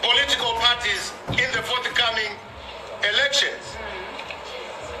political parties in the forthcoming elections.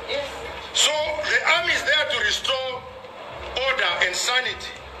 So the army is there to restore order and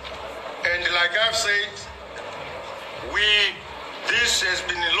sanity. And like I've said, this has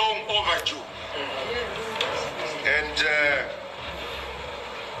been long overdue. And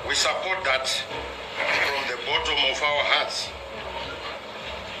we support that from the bottom of our hearts.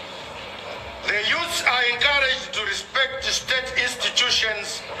 The youths are encouraged to respect state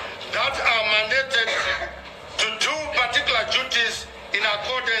institutions that are mandated to do particular duties in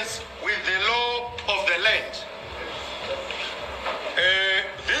accordance with the law of the land.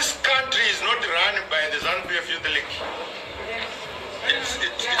 This country is not run by the ZANU-PF Youth League. It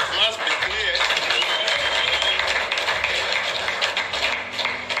must be clear.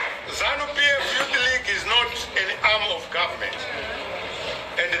 ZANU-PF Youth League is not an arm of government,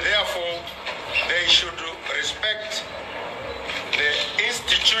 and therefore they should respect the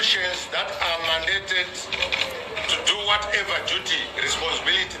institutions that are mandated to do whatever duty,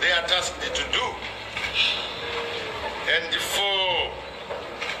 responsibility they are tasked to do. And for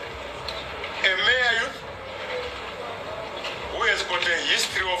a mayor youth who has got a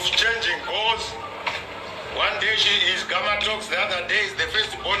history of changing goals, one day she is Gamma Talks, the other day is the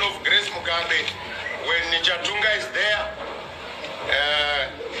firstborn of Grace Mugabe. When Chatunga is there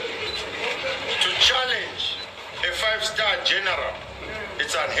to challenge a five-star general,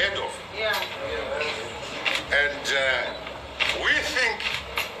 it's unheard of. Yeah. And we think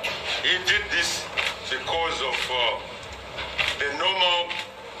he did this because of the normal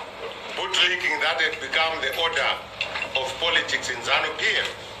bootlicking that had become the order of politics in ZANU-PF,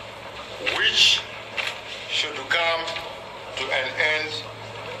 which should come to an end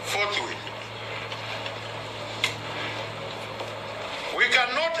forthwith. We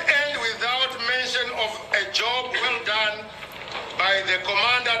cannot end without mention of a job well done by the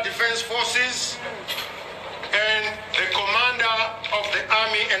Commander Defense Forces and the Commander of the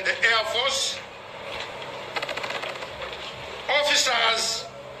Army and the Air Force, officers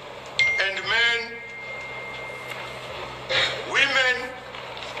and men, women,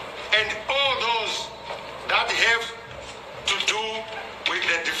 and all those that have to do with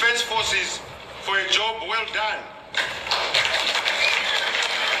the defense forces for a job well done.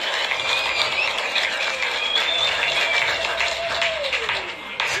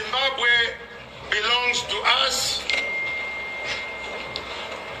 Zimbabwe belongs to us,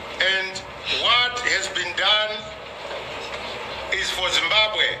 and what has been done is for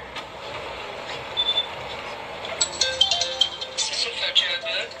Zimbabwe.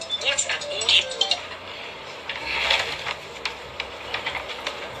 What's that audio?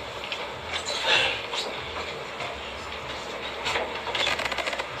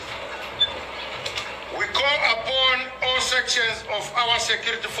 We call upon all sections of our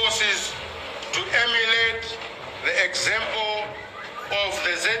security forces to emulate the example of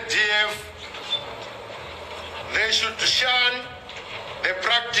the ZDF. They should shun the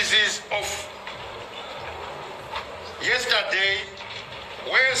practices of yesterday,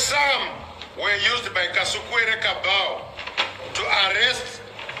 where some were used by Kasukwere Kabao to arrest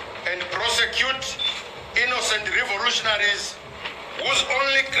and prosecute innocent revolutionaries whose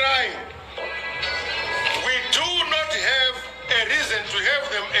only crime, we do not have a reason to have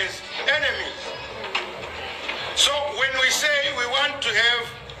them as enemies. So when we say we want to have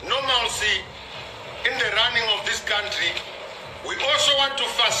normalcy in the running of this country, we also want to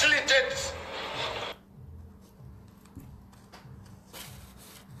facilitate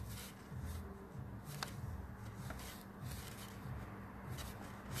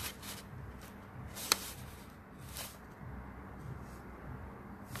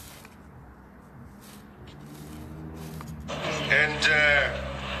and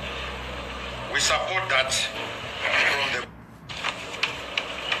we support that from the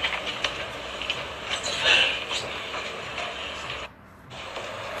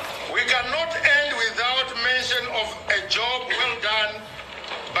We cannot end without mention of a job well done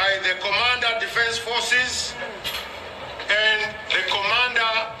by the Commander Defense Forces and the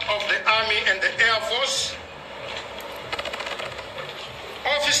Commander of the Army and the Air Force,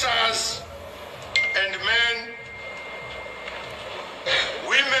 officers and men,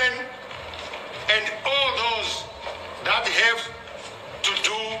 women, and all those that have to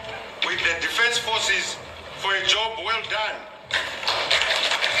do with the defense forces for a job well done.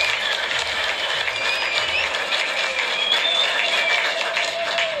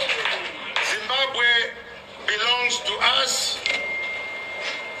 Zimbabwe belongs to us,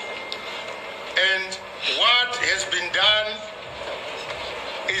 and what has been done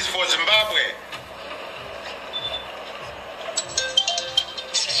is for Zimbabwe.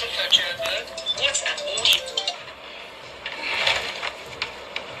 What's that motion?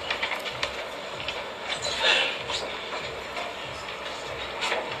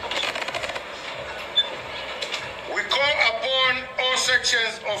 We call upon all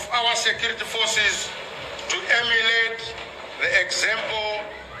sections of our security forces to emulate the example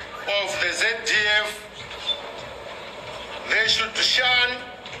of the ZDF. They should shun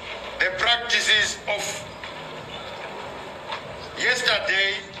the practices of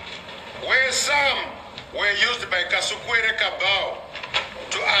yesterday, where some were used by Kasukwere Kabao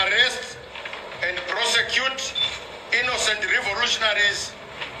to arrest and prosecute innocent revolutionaries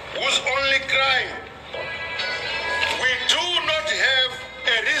whose only crime, we do not have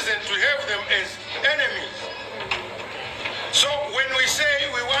a reason to have them as enemies. So when we say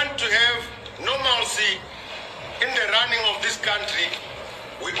we want to have normalcy in the running of this country,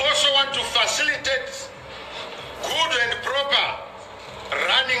 we also want to facilitate good and proper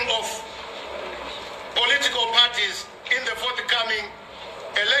running of political parties in the forthcoming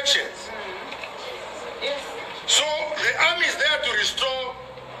elections. So the army is there to restore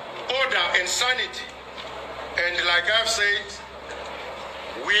order and sanity. And like I've said,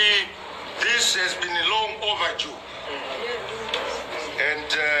 this has been long overdue.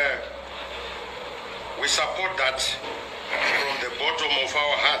 And we support that from the bottom of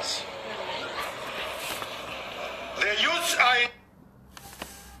our hearts. The youths are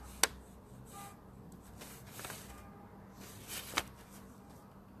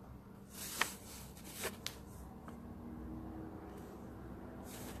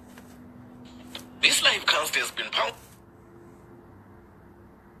This live cast has been powered.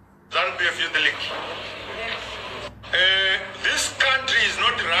 ZANU-PF Youth League. This country is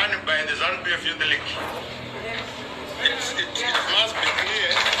not run by the ZANU-PF Youth League. It must be clear.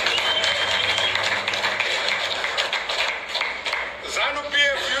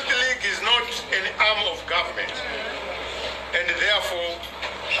 ZANU-PF Youth League is not an arm of government, and therefore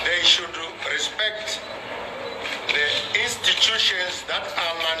they should respect the institutions that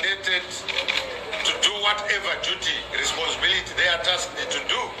are mandated to do whatever duty, responsibility they are tasked to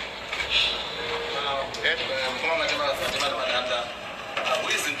do. Who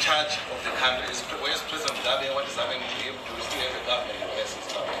is in charge of the country? Where is President Mugabe? What is happening to him? Do we still have a government in place in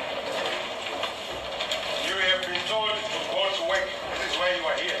Zimbabwe? You have been told to go to work. This is why you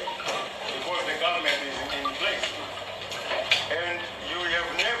are here, because the government is in place. And you have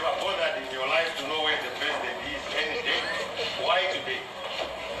never bothered in your life to know where the president is any day. Why today?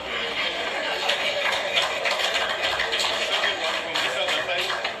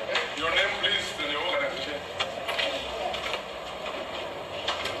 Your name, please, to the organization.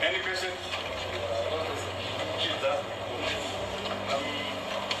 Any question?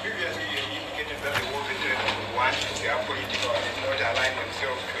 Previously, you indicated that the war veterans want their political and not align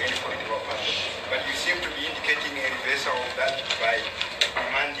themselves to any political party. But you seem to be indicating a reversal of that by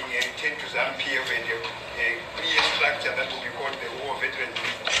demanding a return to ZANU-PF and a clear structure that will be called the War Veterans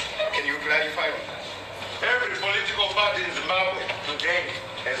League. Can you clarify on that? Every political party in Zimbabwe today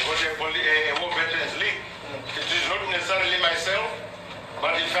has got a War Veterans League. It is not necessarily myself,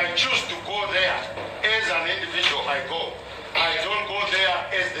 but if I choose to go there as an individual, I go. I don't go there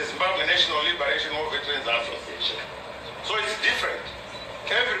as the Zimbabwe National Liberation War Veterans Association. So it's different.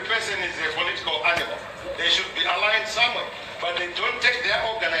 Every person is a political animal. They should be aligned somewhere, but they don't take their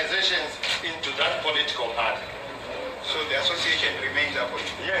organizations into that political party. So the association remains a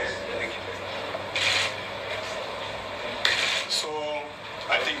political. Yes. Thank you. So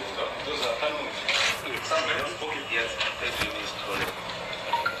I think those are Somebody else spoke yes. Thank you, Mr.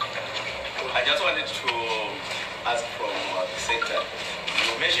 I just wanted to ask from the sector.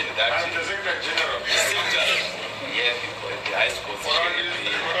 You mentioned that I'm the Secretary General. the sector, yeah, the high school.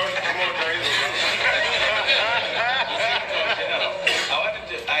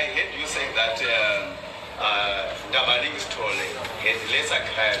 I heard you saying that Dabaning Stole had lesser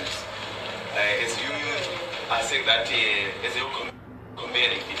crimes. As you are saying that as you committed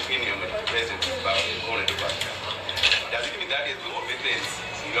sharing between you and the President of Zimbabwe already got done. Does it mean that as war veterans,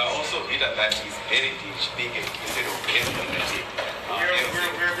 you are also bitter that his heritage being instead of implemented? We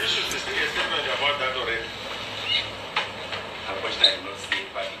have issued a statement about that already. Unfortunately, I did not see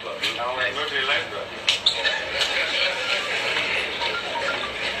it, but it was very Now, nice. not realize that.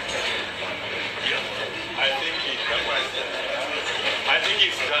 I think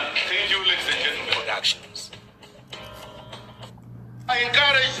it's done. Thank you, ladies and gentlemen. Productions. I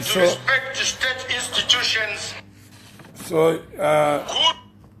encourage to respect the state institutions.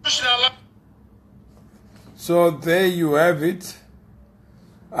 So there you have it.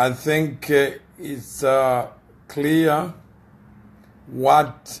 I think it's clear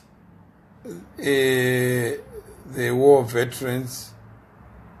what the war veterans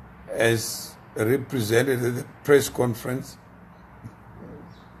as represented at the press conference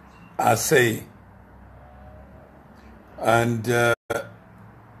are saying. And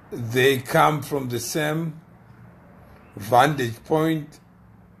they come from the same vantage point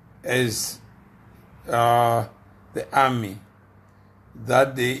as the army,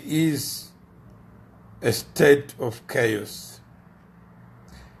 that there is a state of chaos.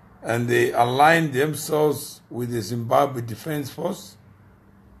 And they align themselves with the Zimbabwe Defense Force.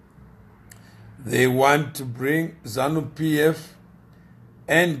 They want to bring ZANU-PF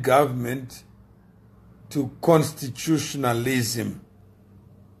and government to constitutionalism.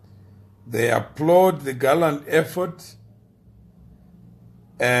 They applaud the gallant effort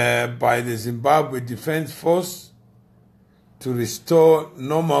by the Zimbabwe Defense Force to restore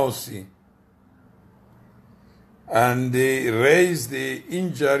normalcy. And they raise the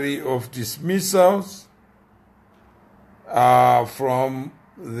injury of dismissals from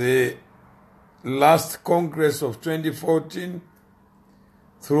the last Congress of 2014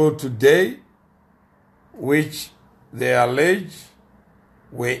 through today, which they allege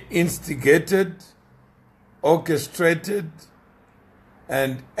were instigated, orchestrated,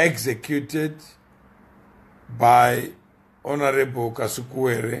 and executed by Honorable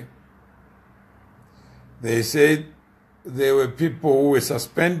Kasukuwere. They said there were people who were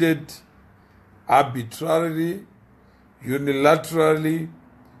suspended arbitrarily, unilaterally,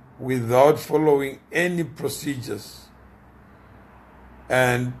 without following any procedures.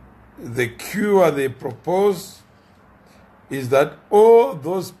 And the cure they propose is that all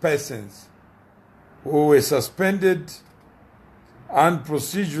those persons who were suspended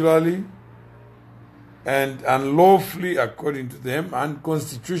unprocedurally and unlawfully, according to them,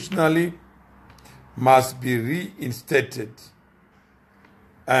 unconstitutionally, must be reinstated.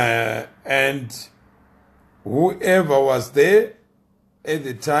 And whoever was there at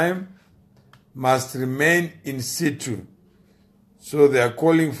the time must remain in situ. So they are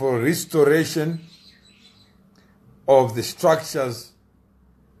calling for restoration of the structures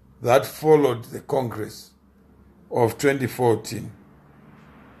that followed the Congress of 2014.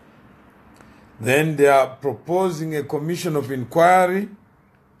 Then they are proposing a commission of inquiry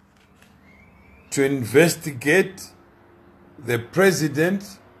to investigate the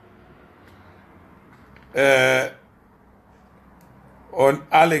president on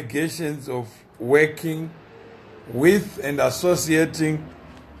allegations of working with and associating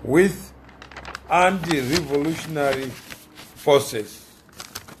with anti-revolutionary forces.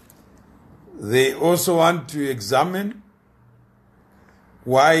 They also want to examine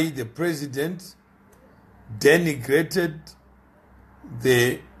why the president denigrated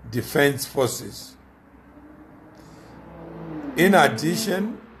the defense forces. In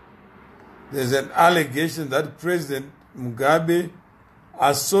addition, there's an allegation that President Mugabe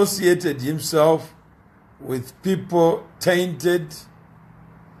associated himself with people tainted,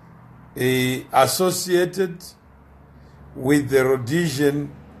 associated with the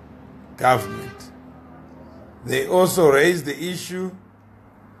Rhodesian government. They also raised the issue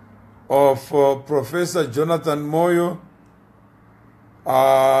of Professor Jonathan Moyo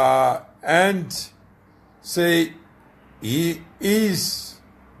and say he is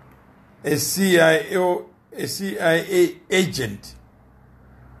a CIA agent,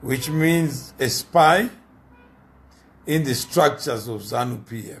 which means a spy in the structures of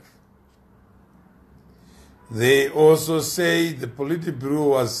ZANU-PF. They also say the Politburo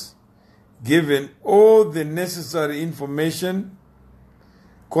was given all the necessary information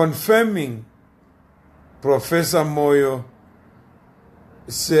confirming Professor Moyo's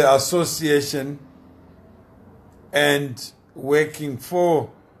association and working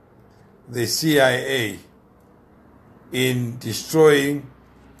for the CIA in destroying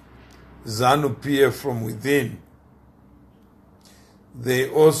ZANU-PF from within. They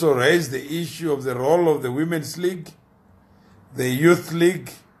also raised the issue of the role of the Women's League, the Youth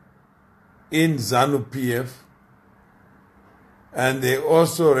League in ZANU-PF, and they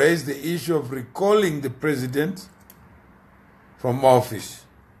also raised the issue of recalling the president from office.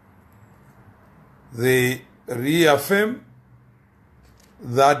 They reaffirm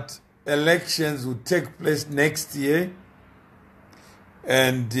that elections will take place next year,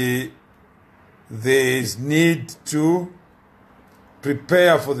 and there is need to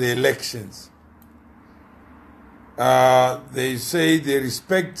prepare for the elections. They say they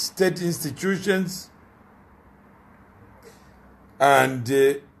respect state institutions, and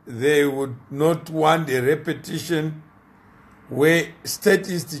they would not want a repetition where state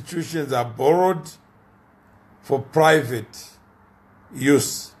institutions are borrowed for private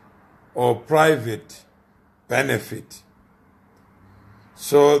use or private benefit.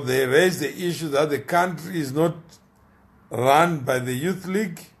 So they raise the issue that the country is not run by the Youth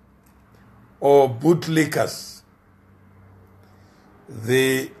League or bootlickers.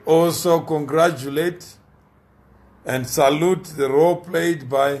 They also congratulate and salute the role played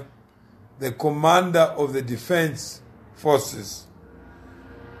by the commander of the defense forces,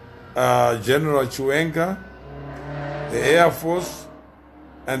 General Chiwenga, the Air Force,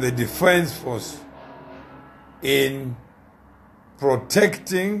 and the Defense Force in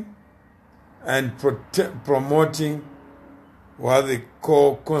protecting and promoting what they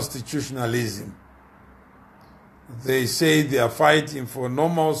call constitutionalism. They say they are fighting for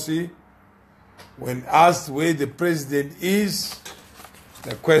normalcy. When asked where the president is,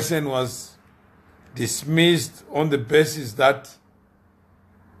 the question was dismissed on the basis that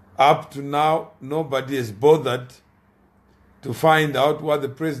up to now nobody has bothered to find out what the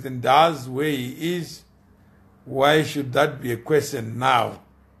president does, where he is. Why should that be a question now?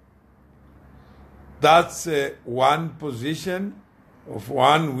 That's one position of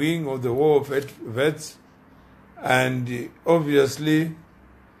one wing of the war of vets, and obviously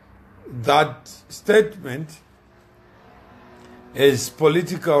that statement has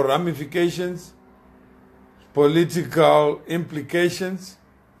political ramifications, political implications,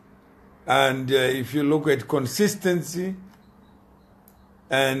 and if you look at consistency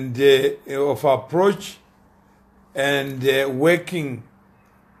and of approach and working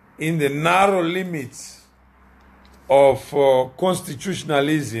in the narrow limits of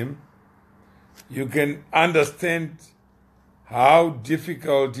constitutionalism, you can understand how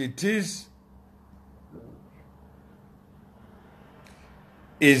difficult it is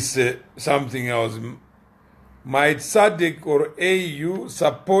something else. Might SADC or AU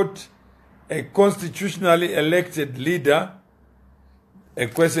support a constitutionally elected leader? A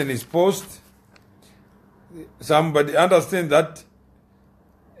question is posed. Somebody understand that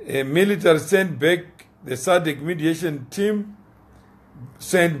a military sent back the SADC mediation team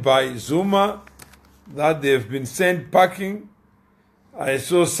sent by Zuma, that they have been sent packing. I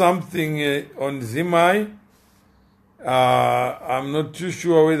saw something on Zimai. I'm not too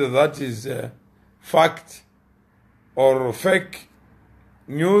sure whether that is fact or fake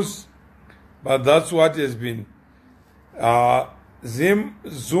news, but that's what has been.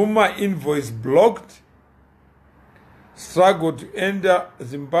 Zuma invoice blocked, struggle to enter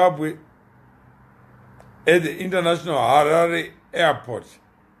Zimbabwe at the International Harare Airport.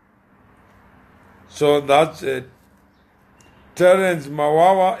 So that's Terence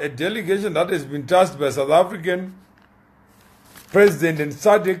Mawawa, a delegation that has been tasked by South African President and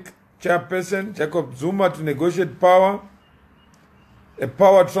SADC Chairperson Jacob Zuma to negotiate a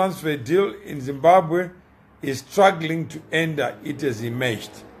power transfer deal in Zimbabwe, is struggling to enter, it has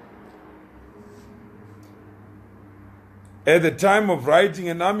emerged. At the time of writing,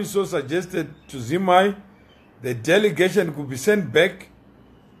 an army source suggested to Zimai the delegation could be sent back,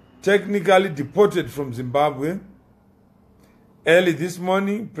 technically deported from Zimbabwe. Early this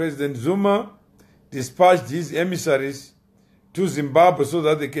morning, President Zuma dispatched his emissaries to Zimbabwe so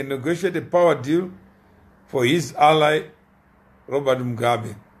that they can negotiate a power deal for his ally, Robert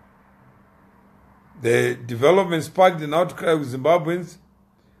Mugabe. The development sparked an outcry with Zimbabweans,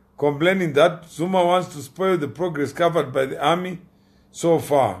 complaining that Zuma wants to spoil the progress covered by the army so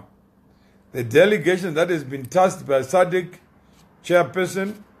far. The delegation that has been tasked by SADC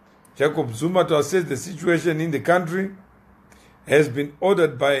Chairperson Jacob Zuma to assess the situation in the country has been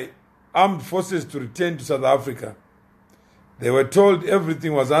ordered by armed forces to return to South Africa. They were told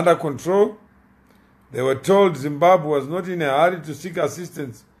everything was under control. They were told Zimbabwe was not in a hurry to seek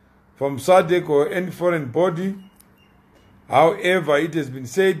assistance from SADC or any foreign body. However, it has been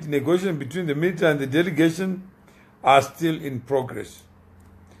said negotiations between the military and the delegation are still in progress.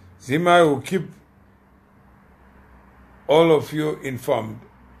 Zima will keep all of you informed.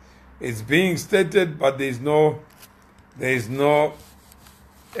 It's being stated, but there there is no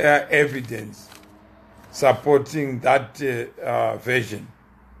evidence supporting that version.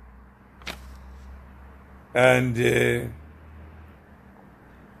 And there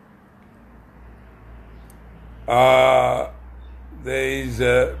is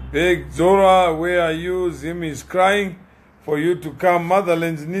a big Zora, where are you? Zim is crying for you to come.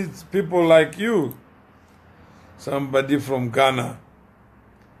 Motherland needs people like you. Somebody from Ghana.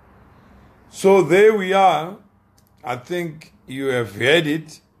 So there we are. I think you have heard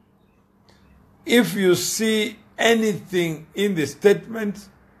it. If you see anything in the statement,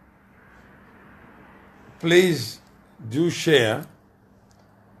 please do share.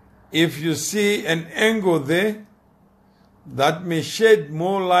 If you see an angle there that may shed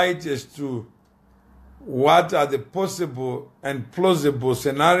more light as to what are the possible and plausible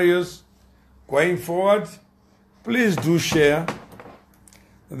scenarios going forward, please do share.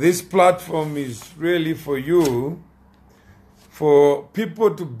 This platform is really for you, for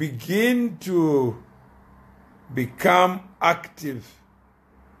people to begin to become active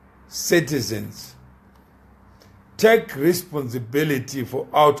citizens. Take responsibility for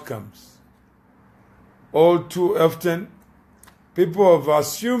outcomes. All too often, people have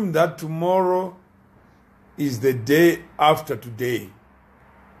assumed that tomorrow is the day after today,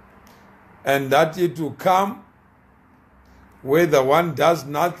 and that it will come whether one does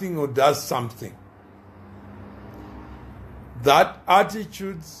nothing or does something. That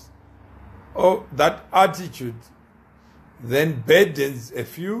attitude then burdens a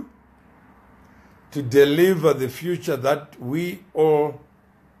few to deliver the future that we all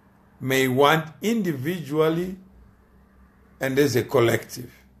may want individually and as a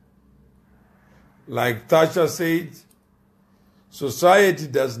collective. Like Thatcher said, society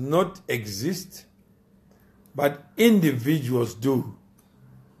does not exist, but individuals do.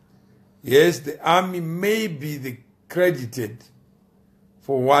 Yes, the army may be credited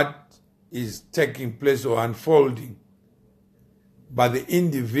for what is taking place or unfolding, but the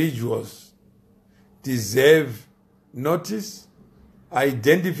individuals deserve notice,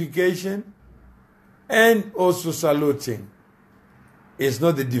 identification, and also saluting. It's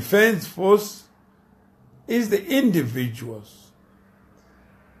not the defense force, it's the individuals.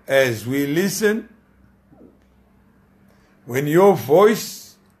 As we listen, when your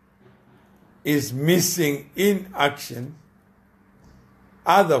voice is missing in action,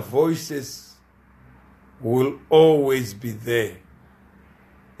 other voices will always be there.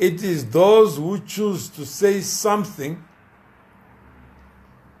 It is those who choose to say something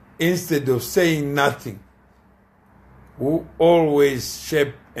instead of saying nothing who always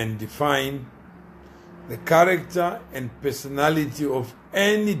shape and define the character and personality of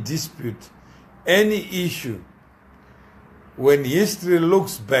any dispute, any issue. When history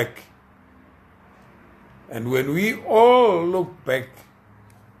looks back, and when we all look back,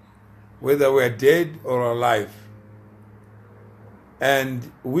 whether we're dead or alive,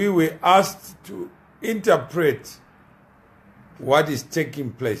 and we were asked to interpret what is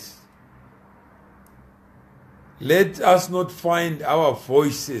taking place, let us not find our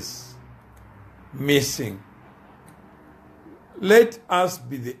voices missing. Let us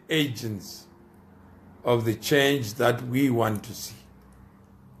be the agents of the change that we want to see.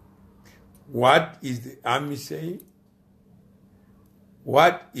 What is the army saying?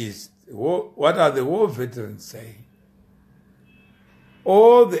 What are the war veterans saying?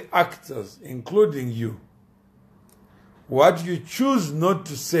 All the actors, including you, what you choose not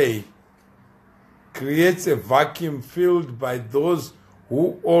to say creates a vacuum filled by those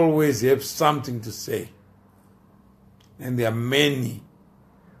who always have something to say. And there are many.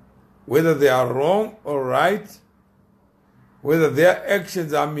 Whether they are wrong or right, whether their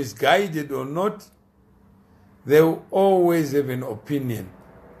actions are misguided or not, they will always have an opinion.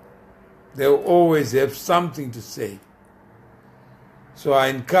 They will always have something to say. So I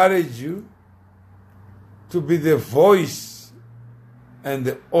encourage you to be the voice and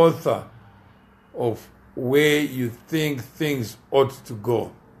the author of where you think things ought to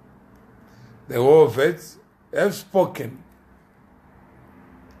go. The war vets have spoken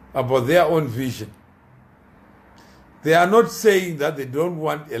about their own vision. They are not saying that they don't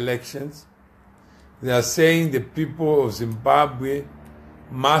want elections. They are saying the people of Zimbabwe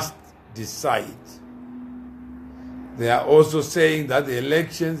must decide. They are also saying that the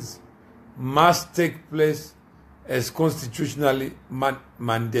elections must take place as constitutionally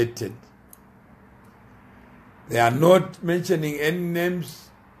mandated. They are not mentioning any names.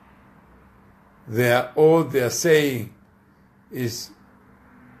 All they are saying is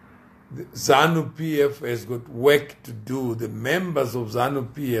the ZANU-PF has got work to do. The members of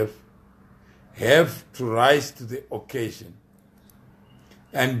ZANU-PF have to rise to the occasion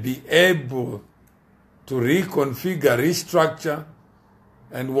and be able to reconfigure, restructure,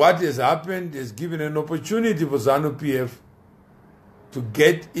 and what has happened is given an opportunity for ZANU-PF to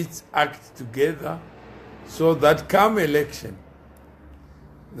get its act together so that come election,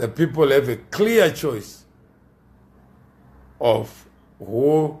 the people have a clear choice of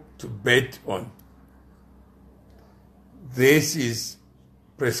who to bet on. This is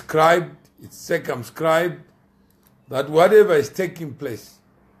prescribed, it's circumscribed, that whatever is taking place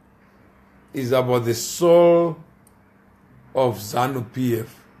is about the soul of ZANU-PF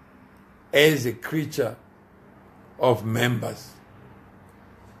as a creature of members.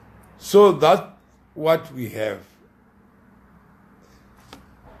 So that's what we have.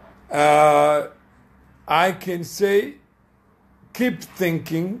 I can say, keep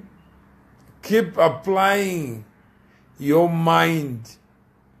thinking, keep applying your mind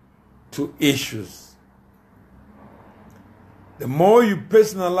to issues. The more you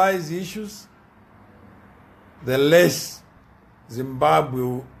personalize issues, the less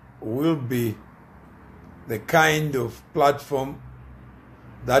Zimbabwe will be the kind of platform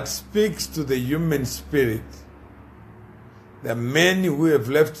that speaks to the human spirit. There are many who have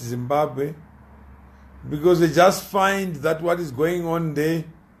left Zimbabwe because they just find that what is going on there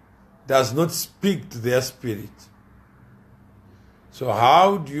does not speak to their spirit. So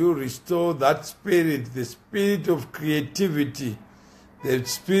how do you restore that spirit, the spirit of creativity, the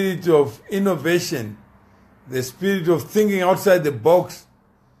spirit of innovation, the spirit of thinking outside the box,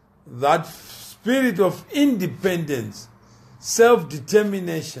 that spirit of independence,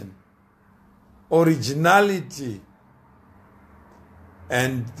 self-determination, originality,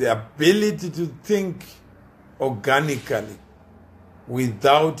 and the ability to think organically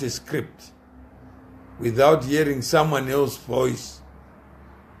without a script, without hearing someone else's voice?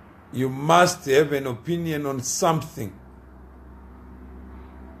 You must have an opinion on something.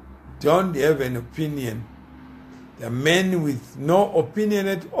 Don't have an opinion. There are men with no opinion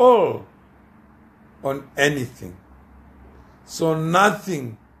at all on anything. So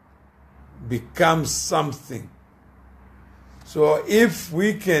nothing becomes something. So if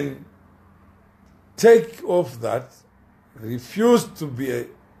we can take off that, refuse to be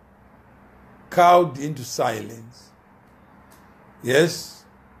cowed into silence. Yes,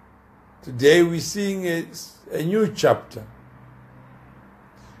 today we're seeing a new chapter.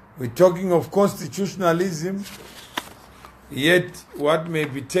 We're talking of constitutionalism, yet what may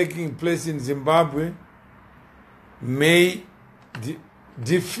be taking place in Zimbabwe may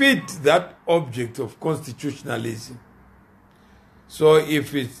defeat that object of constitutionalism. So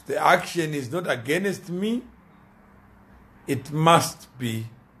if the action is not against me, it must be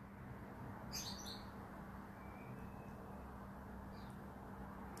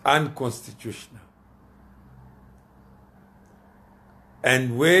unconstitutional.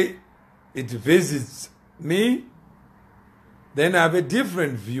 And where it visits me, then I have a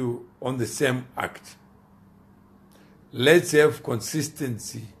different view on the same act. Let's have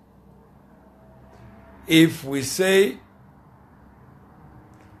consistency. If we say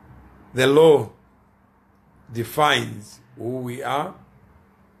the law defines who we are,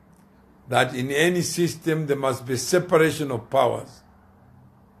 that in any system there must be separation of powers,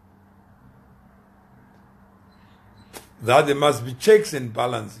 that there must be checks and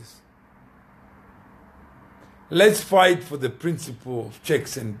balances. Let's fight for the principle of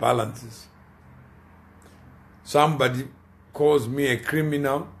checks and balances. Somebody calls me a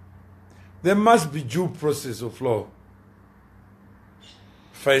criminal, there must be due process of law.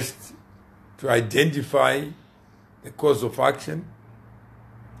 First, to identify the cause of action,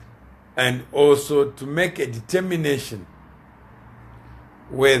 and also to make a determination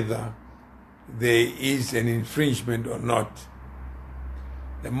whether there is an infringement or not.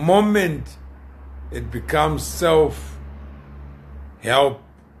 The moment it becomes self-help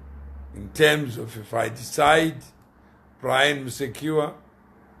in terms of if I decide, Brian Musekiwa,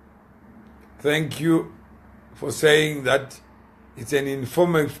 thank you for saying that it's an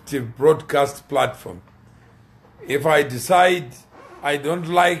informative broadcast platform. If I decide I don't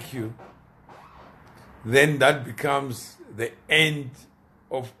like you, then that becomes the end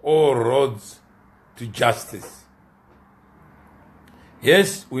of all roads to justice.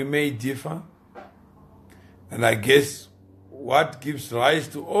 Yes, we may differ, and I guess what gives rise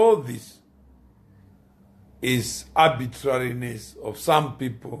to all this is arbitrariness of some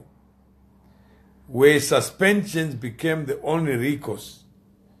people, where suspensions became the only recourse,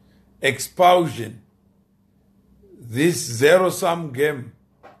 expulsion, this zero-sum game,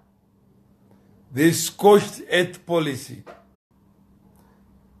 this scorched earth policy,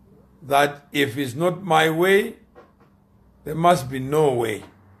 that if it's not my way, there must be no way.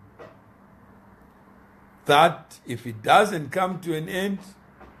 That if it doesn't come to an end,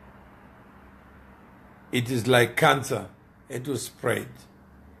 it is like cancer. It will spread.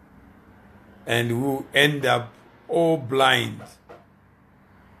 And we'll end up all blind.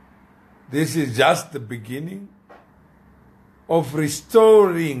 This is just the beginning of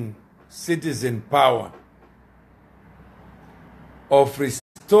restoring citizen power, of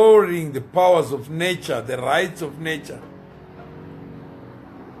restoring the powers of nature, the rights of nature.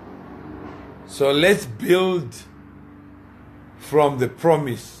 So let's build from the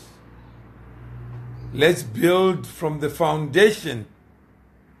promise. Let's build from the foundation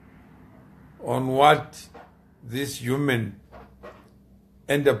on what this human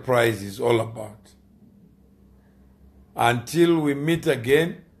enterprise is all about. Until we meet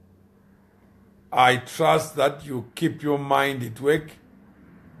again, I trust that you keep your mind at work.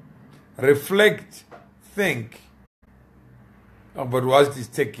 Reflect, think about what is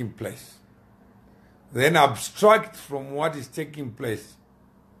taking place. Then abstract from what is taking place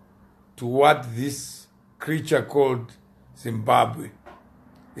to what this creature called Zimbabwe.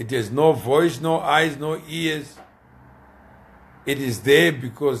 It has no voice, no eyes, no ears. It is there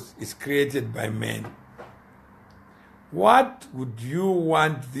because it's created by man. What would you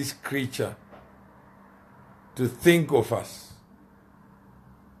want this creature to think of us,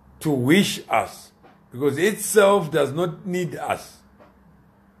 to wish us? Because itself does not need us.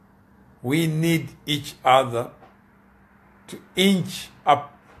 We need each other to inch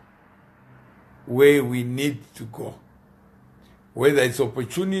up where we need to go. Whether it's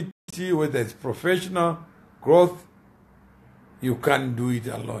opportunity, whether it's professional growth, you can't do it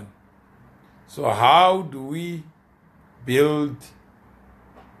alone. So how do we build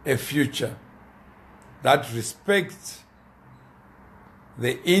a future that respects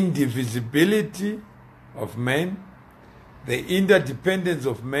the indivisibility of man, the interdependence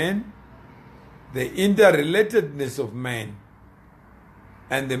of man, the interrelatedness of man,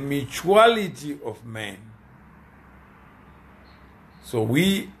 and the mutuality of man? So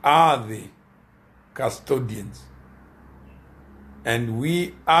we are the custodians, and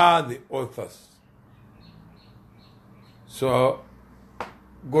we are the authors. So,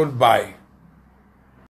 goodbye.